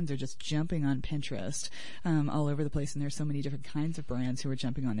brands are just jumping on Pinterest all over the place, and there's so many different kinds of brands who are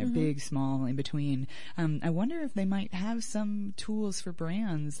jumping on there, big, small, in between. I wonder if they might have some tools for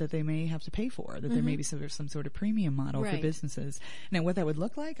brands that they may have to pay for, that there may be some sort of premium model for businesses. Now, what that would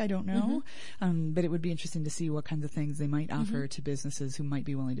look like, I don't know, but it would be interesting to see what kinds of things they might offer to businesses who might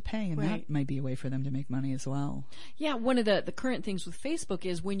be willing to pay, and that might be a way for them to make money as well. Yeah, one of the current things with Facebook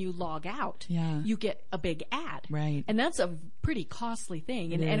is when you log out, you get a big ad. Right. And that's a pretty costly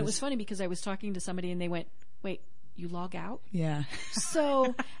thing. And it was funny because I was talking to somebody and they went, wait, you log out? Yeah.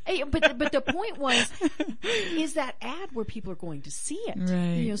 So, but the point was, is that ad where people are going to see it?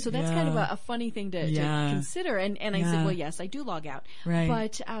 Right. So that's kind of a funny thing to consider. And I said, well, yes, I do log out. Right.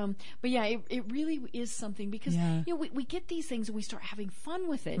 But yeah, it really is something because, we get these things and we start having fun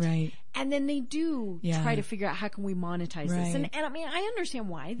with it. Right. And then they do try to figure out how can we monetize this. And I mean, I understand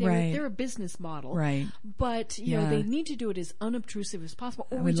why. They're a business model. Right. But, they need to do it as unobtrusive as possible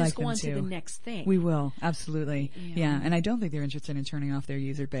or we just go on to the next thing. We will. Absolutely. Yeah. And I don't think they're interested in turning off their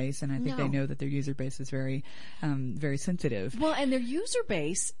user base. And I think they know that their user base is very, very sensitive. Well, and their user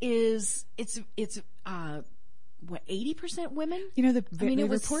base is, it's 80% women? You know, the it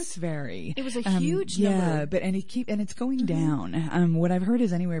was, reports vary. It was a huge number. Yeah, but and it's going down. What I've heard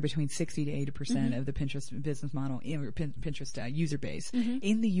is anywhere between 60 to 80% of the Pinterest business model or Pinterest user base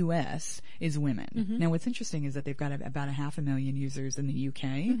in the U.S. is women. Now, what's interesting is that they've got about 500,000 users in the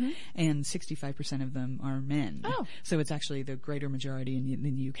U.K. And 65% of them are men. Oh. So it's actually the greater majority in the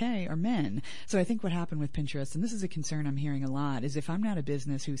U.K. are men. So I think what happened with Pinterest, and this is a concern I'm hearing a lot, is if I'm not a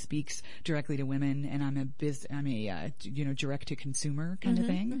business who speaks directly to women and I'm a direct to consumer kind of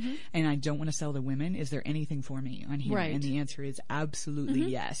thing, and I don't want to sell to women, is there anything for me on here? Right. And the answer is absolutely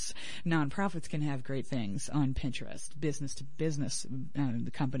yes. Nonprofits can have great things on Pinterest. Business to business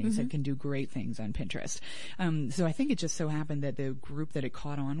the companies that can do great things on Pinterest. So I think it just so happened that the group that it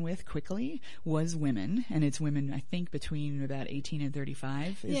caught on with quickly was women, and it's women I think between about 18 and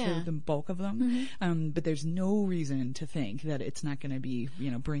 35 is the bulk of them. But there's no reason to think that it's not going to be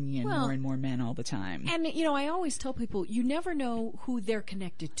bringing in more and more men all the time. And I always tell people, you never know who they're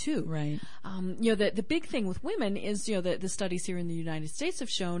connected to. Right. The big thing with women is, the studies here in the United States have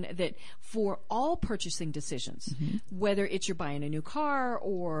shown that for all purchasing decisions, whether it's you're buying a new car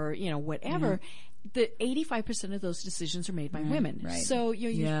or, whatever, the 85% of those decisions are made by women. Right. So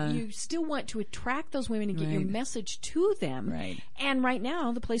you still want to attract those women and get your message to them. Right. And right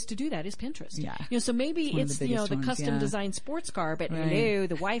now, the place to do that is Pinterest. Yeah. So maybe it's the custom designed sports car, but hello,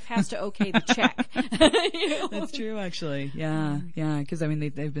 the wife has to okay the check. That's true, actually. Yeah. Because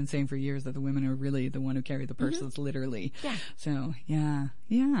they've been saying for years that the women are really the one who carry the purses, literally. Yeah. So yeah.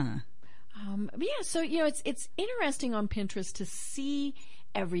 So it's interesting on Pinterest to see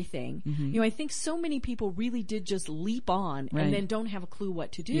everything. I think so many people really did just leap on and then don't have a clue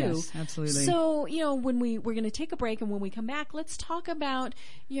what to do. Yes, absolutely. So, when we're going to take a break, and when we come back, let's talk about,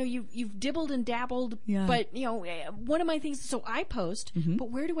 you've dibbled and dabbled, but, one of my things, so I post, but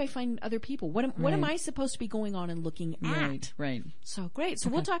where do I find other people? What am I supposed to be going on and looking at? Right. So great. So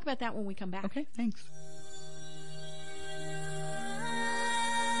we'll talk about that when we come back. Okay, thanks.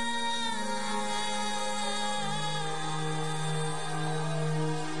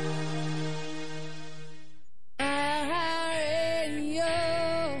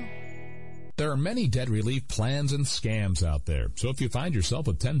 There are many debt relief plans and scams out there. So if you find yourself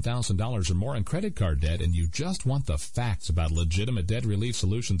with $10,000 or more in credit card debt and you just want the facts about legitimate debt relief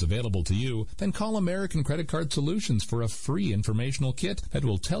solutions available to you, then call American Credit Card Solutions for a free informational kit that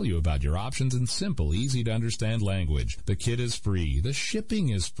will tell you about your options in simple, easy-to-understand language. The kit is free, the shipping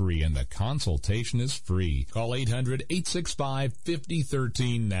is free, and the consultation is free. Call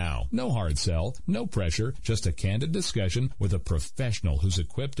 800-865-5013 now. No hard sell, no pressure, just a candid discussion with a professional who's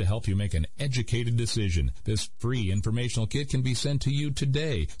equipped to help you make an educated decision. This free informational kit can be sent to you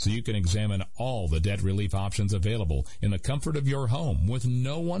today so you can examine all the debt relief options available in the comfort of your home with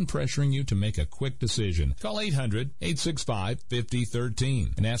no one pressuring you to make a quick decision. Call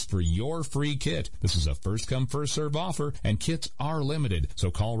 800-865-5013 and ask for your free kit. This is a first-come, first-serve offer, and kits are limited.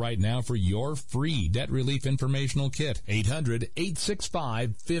 So call right now for your free debt relief informational kit.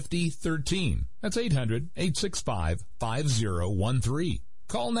 800-865-5013. That's 800-865-5013.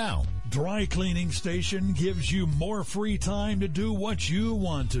 Call now. Dry Cleaning Station gives you more free time to do what you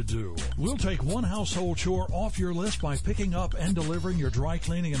want to do. We'll take one household chore off your list by picking up and delivering your dry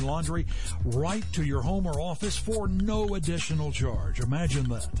cleaning and laundry right to your home or office for no additional charge. Imagine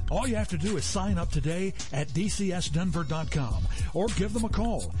that. All you have to do is sign up today at dcsdenver.com or give them a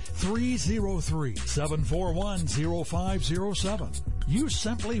call, 303-741-0507. You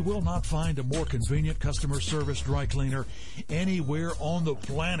simply will not find a more convenient customer service dry cleaner anywhere on the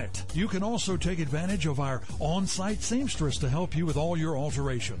planet. You can also take advantage of our on-site seamstress to help you with all your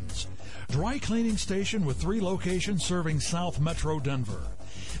alterations. Dry Cleaning Station with 3 locations serving South Metro Denver.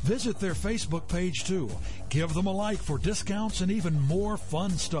 Visit their Facebook page too. Give them a like for discounts and even more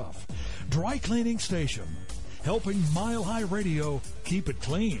fun stuff. Dry Cleaning Station, helping Mile High Radio keep it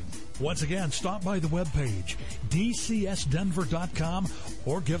clean. Once again, stop by the webpage, dcsdenver.com,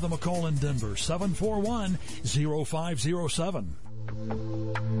 or give them a call in Denver, 741-0507.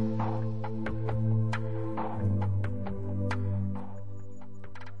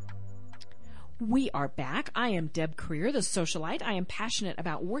 We are back. I am Deb Creer, the socialite. I am passionate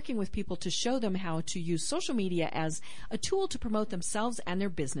about working with people to show them how to use social media as a tool to promote themselves and their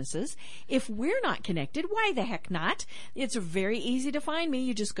businesses. If we're not connected, why the heck not? It's very easy to find me.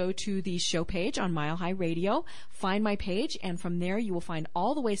 You just go to the show page on Mile High Radio, find my page, and from there you will find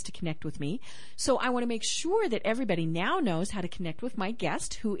all the ways to connect with me. So I want to make sure that everybody now knows how to connect with my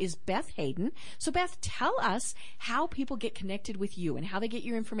guest, who is Beth Hayden. So Beth, tell us how people get connected with you and how they get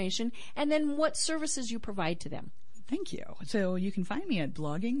your information, and then what services you provide to them. Thank you. So you can find me at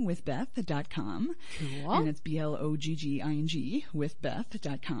bloggingwithbeth.com. Cool. And it's BLOGGING with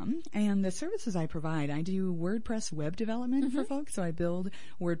Beth.com. And the services I provide, I do WordPress web development for folks. So I build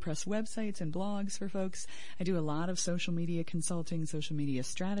WordPress websites and blogs for folks. I do a lot of social media consulting, social media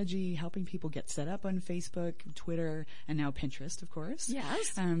strategy, helping people get set up on Facebook, Twitter, and now Pinterest, of course.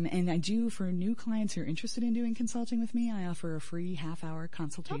 Yes. And I do, for new clients who are interested in doing consulting with me, I offer a free half-hour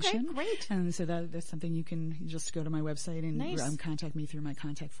consultation. Okay, great. And so that's something you can just go to my website and contact me through my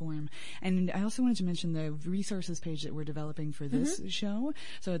contact form. And I also wanted to mention the resources page that we're developing for this show.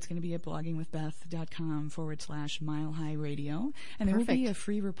 So it's going to be at bloggingwithbeth.com/Mile High Radio. And there will be a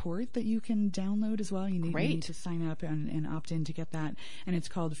free report that you can download as well. You need to sign up and opt in to get that. And it's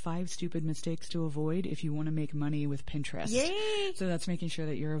called 5 Stupid Mistakes to Avoid If You Want to Make Money with Pinterest. Yay! So that's making sure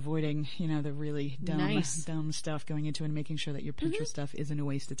that you're avoiding, the really dumb stuff going into it and making sure that your Pinterest stuff isn't a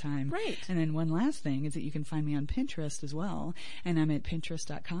waste of time. Right. And then one last thing is that you can find me on Pinterest as well. And I'm at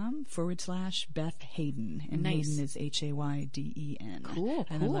pinterest.com/Beth Hayden. And Hayden is Hayden. Cool.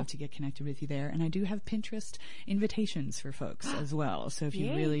 And I'd love to get connected with you there. And I do have Pinterest invitations for folks as well. So if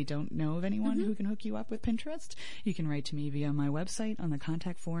you really don't know of anyone who can hook you up with Pinterest, you can write to me via my website on the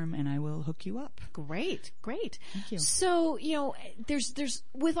contact form and I will hook you up. Great. Thank you. So, there's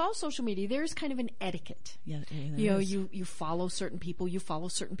with all social media, there's kind of an etiquette. Yeah, you follow certain people, you follow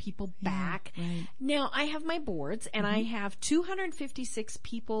certain people back. Right. Now, I have my boards and I have 256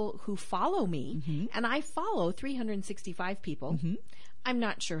 people who follow me and I follow 365 people. I'm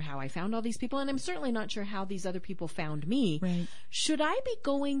not sure how I found all these people, and I'm certainly not sure how these other people found me. Right. Should I be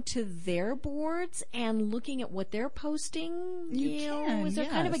going to their boards and looking at what they're posting? Is there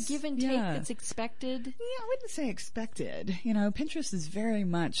kind of a give and take that's expected? Yeah, I wouldn't say expected. Pinterest is very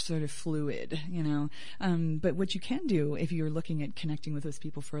much sort of fluid, but what you can do if you're looking at connecting with those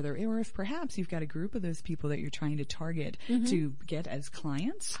people further, or if perhaps you've got a group of those people that you're trying to target to get as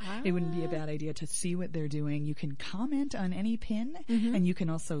clients, it wouldn't be a bad idea to see what they're doing. You can comment on any pin. And you can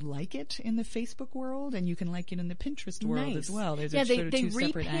also like it in the Facebook world, and you can like it in the Pinterest world as well. There's sort of two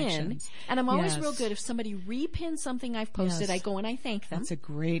separate actions. And I'm always real good. If somebody repins something I've posted, I go and I thank them. That's a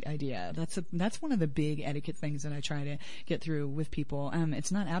great idea. That's one of the big etiquette things that I try to get through with people. It's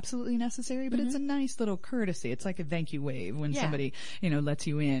not absolutely necessary, but it's a nice little courtesy. It's like a thank you wave when somebody, lets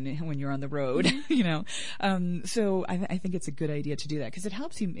you in when you're on the road, So I think it's a good idea to do that because it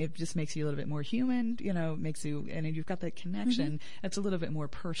helps you. It just makes you a little bit more human, makes you, and you've got that connection. It's a little bit more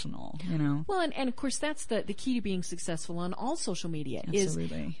personal, Well, and of course that's the key to being successful on all social media.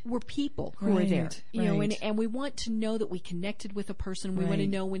 Absolutely. Is we're people who are there, and we want to know that we connected with a person. We want to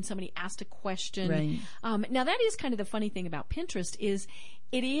know when somebody asked a question. Now that is kind of the funny thing about Pinterest is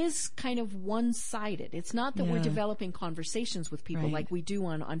it is kind of one-sided. It's not that we're developing conversations with people like we do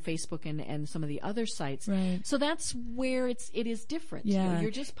on Facebook and some of the other sites. So that's where it is different.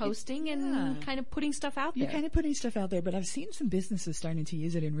 You're just posting and kind of putting stuff out there. You're kind of putting stuff out there, but I've seen some businesses starting to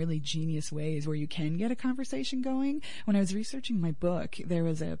use it in really genius ways where you can get a conversation going. When I was researching my book, there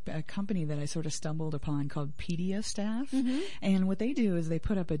was a company that I sort of stumbled upon called PediaStaff. And what they do is they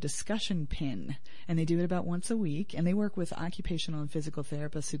put up a discussion pin, and they do it about once a week, and they work with occupational and physical therapists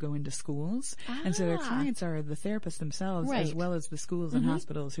who go into schools. And so their clients are the therapists themselves as well as the schools and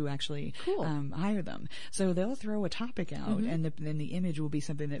hospitals who actually hire them. So they'll throw a topic out and then the image will be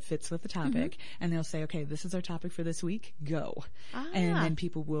something that fits with the topic and they'll say, okay, this is our topic for this week, go. And then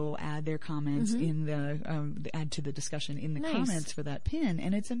people will add their comments in add to the discussion in the comments for that pin,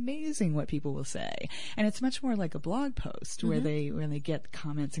 and it's amazing what people will say. And it's much more like a blog post where they get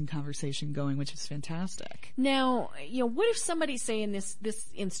comments and conversation going, which is fantastic. Now, what if somebody, say in this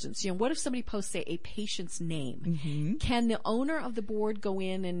instance, what if somebody posts, say, a patient's name? Can the owner of the board go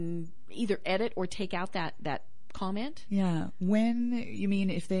in and either edit or take out that comment? Yeah. When you mean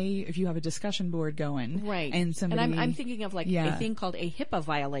if you have a discussion board going, and somebody, and I'm thinking of a thing called a HIPAA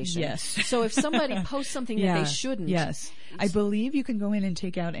violation. Yes. So if somebody posts something that they shouldn't, I believe you can go in and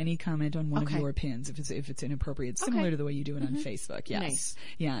take out any comment on one of your pins if it's inappropriate, similar to the way you do it on Facebook. Yes. Nice.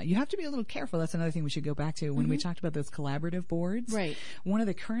 Yeah. You have to be a little careful. That's another thing we should go back to when we talked about those collaborative boards. One of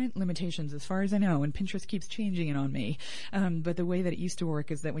the current limitations, as far as I know, and Pinterest keeps changing it on me, but the way that it used to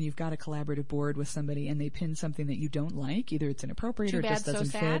work is that when you've got a collaborative board with somebody and they pin something that you don't like, either it's inappropriate or it just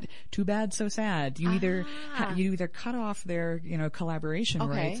doesn't fit. Too bad, so sad. You either cut off their collaboration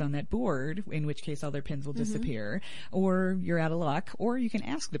rights on that board, in which case all their pins will disappear, or or you're out of luck, or you can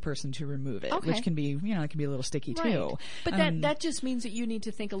ask the person to remove it, which can be, it can be a little sticky too. But that just means that you need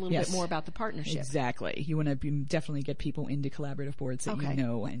to think a little bit more about the partnership. Exactly. You want to definitely get people into collaborative boards that you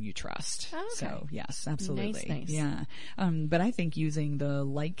know and you trust. So yes, absolutely. Nice. Yeah. But I think using the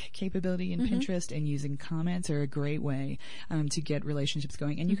like capability in Pinterest and using comments are a great way to get relationships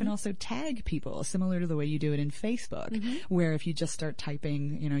going. And you can also tag people, similar to the way you do it in Facebook, where if you just start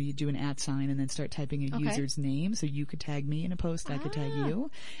typing, you do an @ sign and then start typing a user's name. So you could tag me in a post, I could tag you,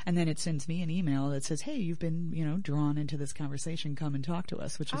 and then it sends me an email that says, hey, you've been, drawn into this conversation, come and talk to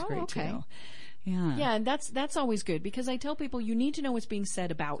us, which is great too. Yeah, and that's always good, because I tell people you need to know what's being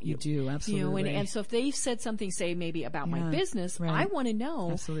said about you. You do, absolutely. And so if they've said something, say maybe about my business, I want to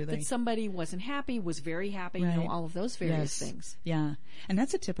know that somebody wasn't happy, was very happy, all of those various things. Yeah, and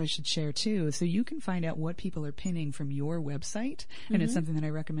that's a tip I should share too. So you can find out what people are pinning from your website, and it's something that I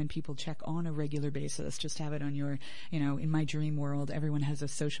recommend people check on a regular basis. Just have it on your, in my dream world, everyone has a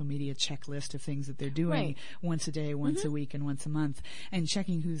social media checklist of things that they're doing once a day, once a week, and once a month, and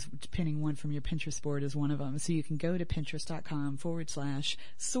checking who's pinning one from your Pinterest board is one of them. So you can go to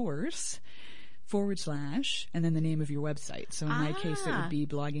pinterest.com/source/ and then the name of your website. So in my case, it would be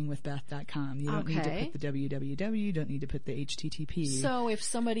bloggingwithbeth.com. You don't need to put the www, you don't need to put the HTTP. So if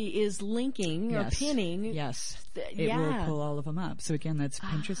somebody is linking or pinning, it will pull all of them up. So again, that's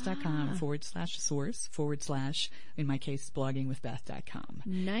pinterest.com/source/ in my case, bloggingwithbeth.com.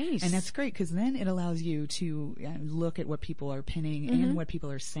 Nice. And that's great, because then it allows you to look at what people are pinning and what people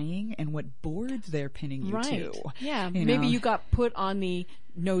are saying and what boards they're pinning you to. Yeah, maybe you got put on the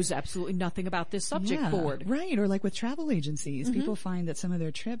knows absolutely nothing about this subject board. Right, or like with travel agencies, people find that some of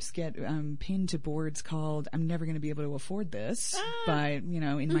their trips get pinned to boards called, I'm never going to be able to afford this, by,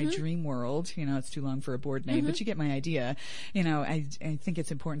 in my dream world, it's too long for a board name, but you get my idea. I think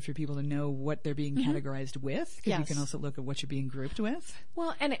it's important for people to know what they're being categorized with, because you can also look at what you're being grouped with.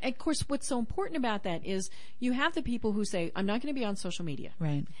 Well, and of course, what's so important about that is you have the people who say, I'm not going to be on social media.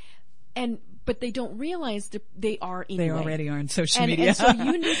 Right. But they don't realize that they are anyway. They already are on social media. And so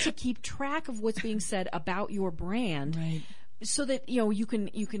you need to keep track of what's being said about your brand, so that you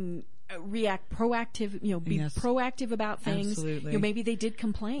can react proactive. Be proactive about things. Absolutely. Maybe they did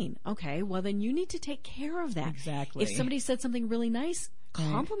complain. Okay, well then you need to take care of that. Exactly. If somebody said something really nice,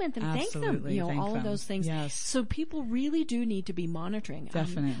 compliment them, thank them, all of those things. Yes. So people really do need to be monitoring.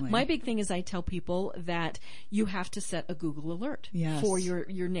 Definitely. My big thing is I tell people that you have to set a Google alert for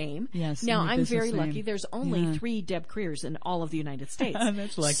your name. Yes. Now, I'm very lucky. There's only 3 Deb Creers in all of the United States.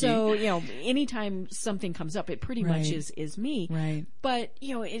 That's lucky. So, anytime something comes up, it pretty much is me. Right. But,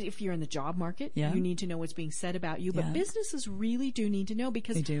 if you're in the job market, you need to know what's being said about you. But businesses really do need to know,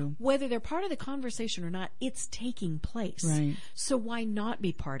 because whether they're part of the conversation or not, it's taking place. Right. So why not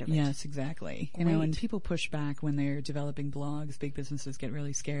be part of it? Yes, exactly. And people push back when they're developing blogs, big businesses get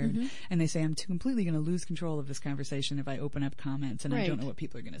really scared, and they say, I'm completely going to lose control of this conversation if I open up comments, and I don't know what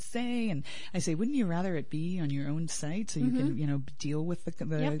people are going to say. And I say, wouldn't you rather it be on your own site so you can, deal with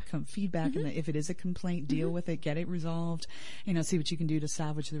the feedback, and if it is a complaint, deal with it, get it resolved, see what you can do to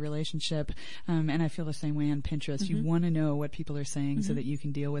salvage the relationship. And I feel the same way on Pinterest. You want to know what people are saying so that you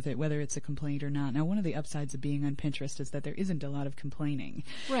can deal with it, whether it's a complaint or not. Now, one of the upsides of being on Pinterest is that there isn't a lot of complaining.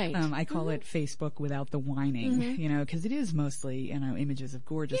 Right. I call it Facebook without the whining, because it is mostly, images of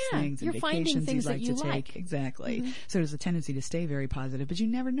gorgeous things and vacations you'd like to take. Exactly. So there's a tendency to stay very positive, but you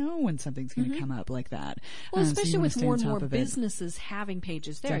never know when something's going to come up like that. Well, especially with more and more businesses having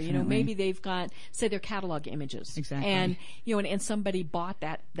pages there. Definitely. Maybe they've got, say, their catalog images. Exactly. And, and somebody bought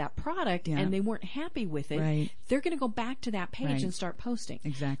that product and they weren't happy with it. Right. They're going to go back to that page and start posting.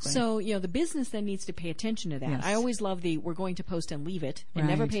 Exactly. So, the business then needs to pay attention to that. Yes. I always love we're going to post and leave it and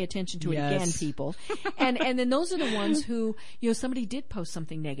never pay attention to it again, people. and then those are the ones who, somebody did post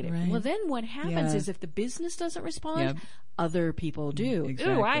something negative. Right. Well, then what happens is if the business doesn't respond, other people do.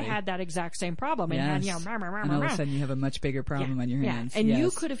 Exactly. Ooh, I had that exact same problem. And, and all of a sudden you have a much bigger problem on your hands. And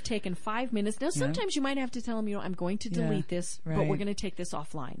you could have taken 5 minutes. Now, sometimes you might have to tell them, I'm going to delete this, but we're going to take this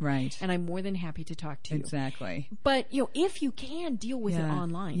offline. Right. And I'm more than happy to talk to you. Exactly. But, if you can deal with it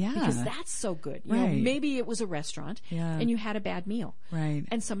online, because that's so good. Maybe it was a restaurant and you had a bad meal. Right.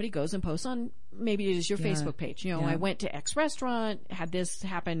 And somebody goes and posts on, maybe it is your Facebook page. I went to X restaurant, had this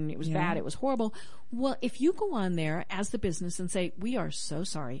happen, it was bad, it was horrible. Well, if you go on there as the business and say, we are so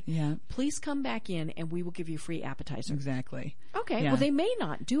sorry. Please come back in and we will give you a free appetizer. Exactly. Okay. Well, they may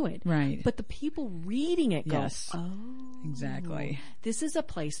not do it. Right. But the people reading it go, oh. Exactly. This is a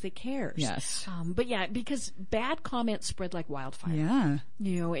place that cares. Yes. But because bad comments spread like wildfire.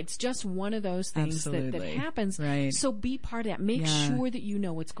 Yeah. It's just one of those things that happens. Right. So be part of that. Make sure that you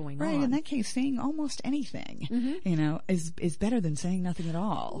know what's going on. Right. In that case, saying almost anything, is better than saying nothing at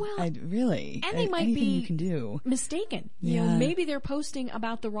all. Well, really. And they might anything be you can do. mistaken. Yeah. Maybe they're posting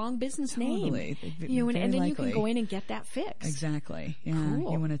about the wrong business name. And then you can go in and get that fixed. Exactly. Yeah.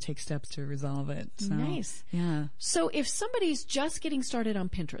 Cool. You want to take steps to resolve it. So, nice. Yeah. So if somebody's just getting started on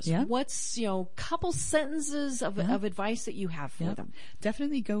Pinterest, what's, couple sentences of advice that you have for them?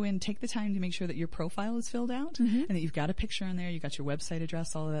 Definitely go in, take the time to make sure that your profile is filled out and that you've got a picture on there, you've got your website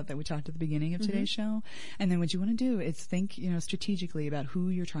address, all of that we talked at the beginning of today's show. And then what you want to do is think, strategically about who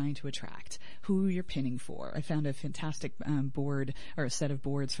you're trying to attract, who you're pinning for. I found a fantastic board or a set of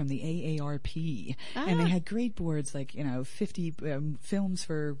boards from the AARP, and they had great boards like 50 films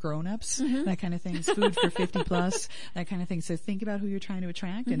for grown-ups, that kind of thing, food for 50 plus, that kind of thing. So think about who you're trying to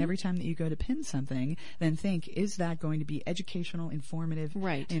attract, and every time that you go to pin something, then think, is that going to be educational, informative,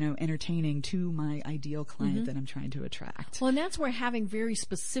 entertaining to my ideal client that I'm trying to attract? Well, and that's where having very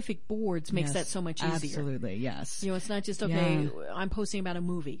specific boards makes that so much easier. Absolutely, yes. It's not just, I'm posting about a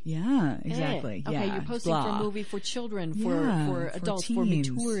movie. Yeah, exactly. Okay, you're posting for a movie for children, for adults, for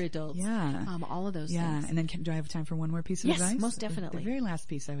mature adults. Yeah. All of those things. Yeah, and then do I have time for one more piece of advice? Yes, most definitely. The very last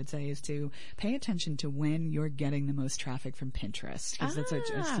piece I would say is to pay attention to when you're getting the most traffic from Pinterest, because it's a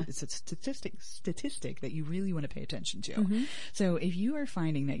statistic that you really want to pay attention to. So if you are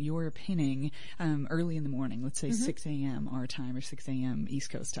finding that you're pinning early in the morning, let's say 6 a.m. our time or 6 a.m. East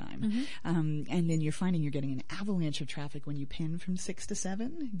Coast time, and then you're finding you're getting an avalanche of traffic when you pin from 6 to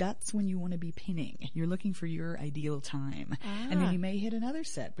 7, that's when you want to be pinning. You're looking for your ideal time. And then you may hit another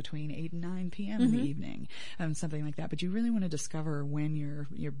set between 8 and 9 p.m. in the evening, something like that. But you really want to discover when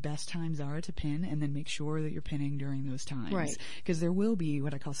your best times are to pin, and then make sure that you're pinning during those times. Right. Because there will be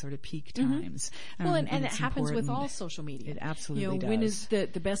what I call sort of peak times. Well, and it happens with all social media. It absolutely does. When is the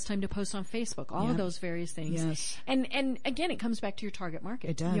best time to post on Facebook? All of those various things. Yes. And again, it comes back to your target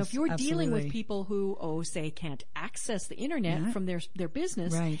market. It does. If you're dealing with people who, say, can't access the internet from their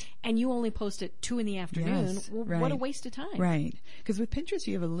business, and you only post at 2 in the afternoon, what a waste of time. Right. Because with Pinterest,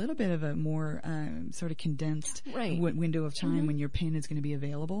 you have a little bit of a more sort of condensed window of time when your pin is going to be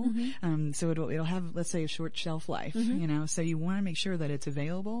available. So it'll have, let's say, a short shelf life. So you want to make sure that it's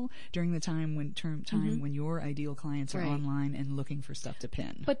available during the time when your ideal clients are online and looking for stuff to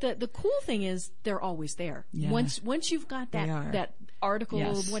pin. But the cool thing is they're always there. Yeah. Once you've got that article,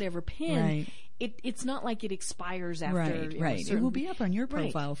 whatever pin. It's not like it expires after. Right. It will be up on your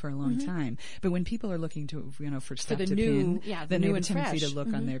profile for a long time. But when people are looking to, for stuff to pin, then they have a tendency to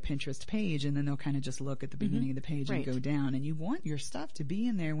look on their Pinterest page, and then they'll kind of just look at the beginning of the page and go down. And you want your stuff to be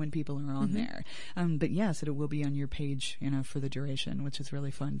in there when people are on there. But yes, it will be on your page, for the duration, which is really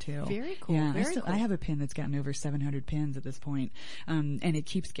fun too. Very cool. Yeah, Very cool. I have a pin that's gotten over 700 pins at this point, and it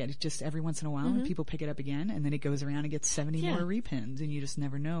keeps getting just every once in a while, and people pick it up again, and then it goes around and gets 70 more repins, and you just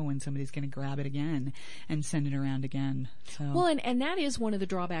never know when somebody's going to grab it again and send it around again. So. Well, and that is one of the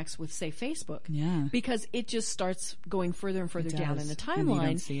drawbacks with, say, Facebook. Yeah. Because it just starts going further and further down in the timeline. And you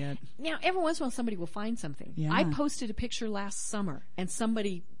don't see it. Now, every once in a while somebody will find something. Yeah. I posted a picture last summer, and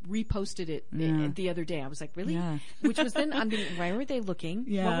somebody reposted it the other day. I was like, really? Yeah. Which was then, why were they looking?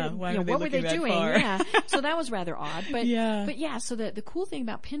 Yeah. What were they doing? Yeah. So that was rather odd. But yeah. So the cool thing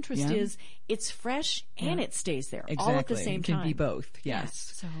about Pinterest is it's fresh and it stays there all at the same time. It can be both.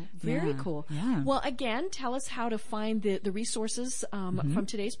 Yes. So very cool. Yeah. Well, again, tell us how to find the resources from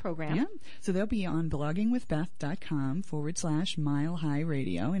today's program. Yeah. So they'll be on bloggingwithbeth.com/Mile High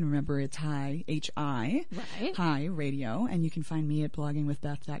Radio. And remember, it's high, H-I, high radio. And you can find me at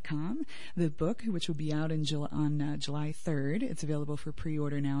bloggingwithbeth.com. The book, which will be out on July 3rd, it's available for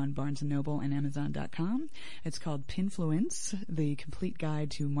pre-order now on Barnes & Noble and Amazon.com. It's called Pinfluence, the complete guide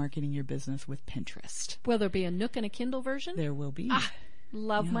to marketing your business with Pinterest. Will there be a Nook and a Kindle version? There will be.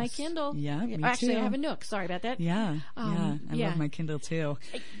 Love my Kindle. Yeah, me Actually, too. I have a Nook. Sorry about that. Yeah, I love my Kindle too.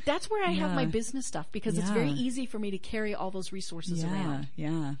 That's where I have my business stuff because it's very easy for me to carry all those resources around.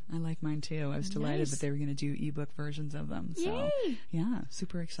 Yeah, I like mine too. I was delighted that they were going to do ebook versions of them. So, yay! Yeah,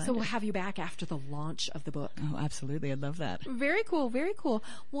 super excited. So we'll have you back after the launch of the book. Oh, absolutely. I'd love that. Very cool, very cool.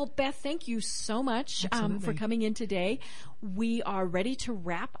 Well, Beth, thank you so much for coming in today. We are ready to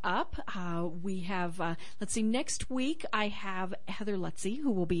wrap up. We have, next week I have Heather Lutzy,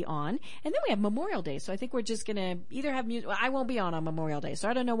 who will be on. And then we have Memorial Day. So I think we're just going to either have music. I won't be on Memorial Day, so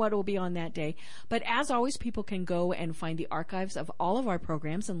I don't know what will be on that day. But as always, people can go and find the archives of all of our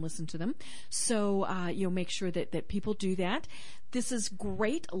programs and listen to them. So make sure that people do that. This is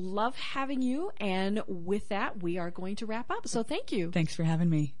great. Love having you. And with that, we are going to wrap up. So thank you. Thanks for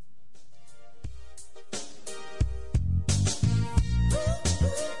having me.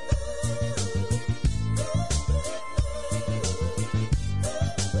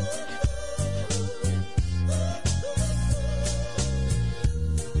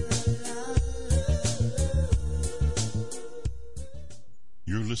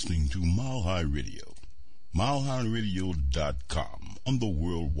 listening to Mile High Radio. MileHighRadio.com on the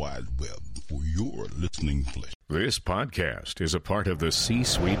World Wide Web for your listening pleasure. This podcast is a part of the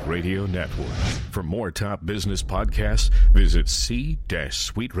C-Suite Radio Network. For more top business podcasts, visit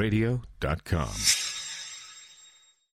c-suiteradio.com.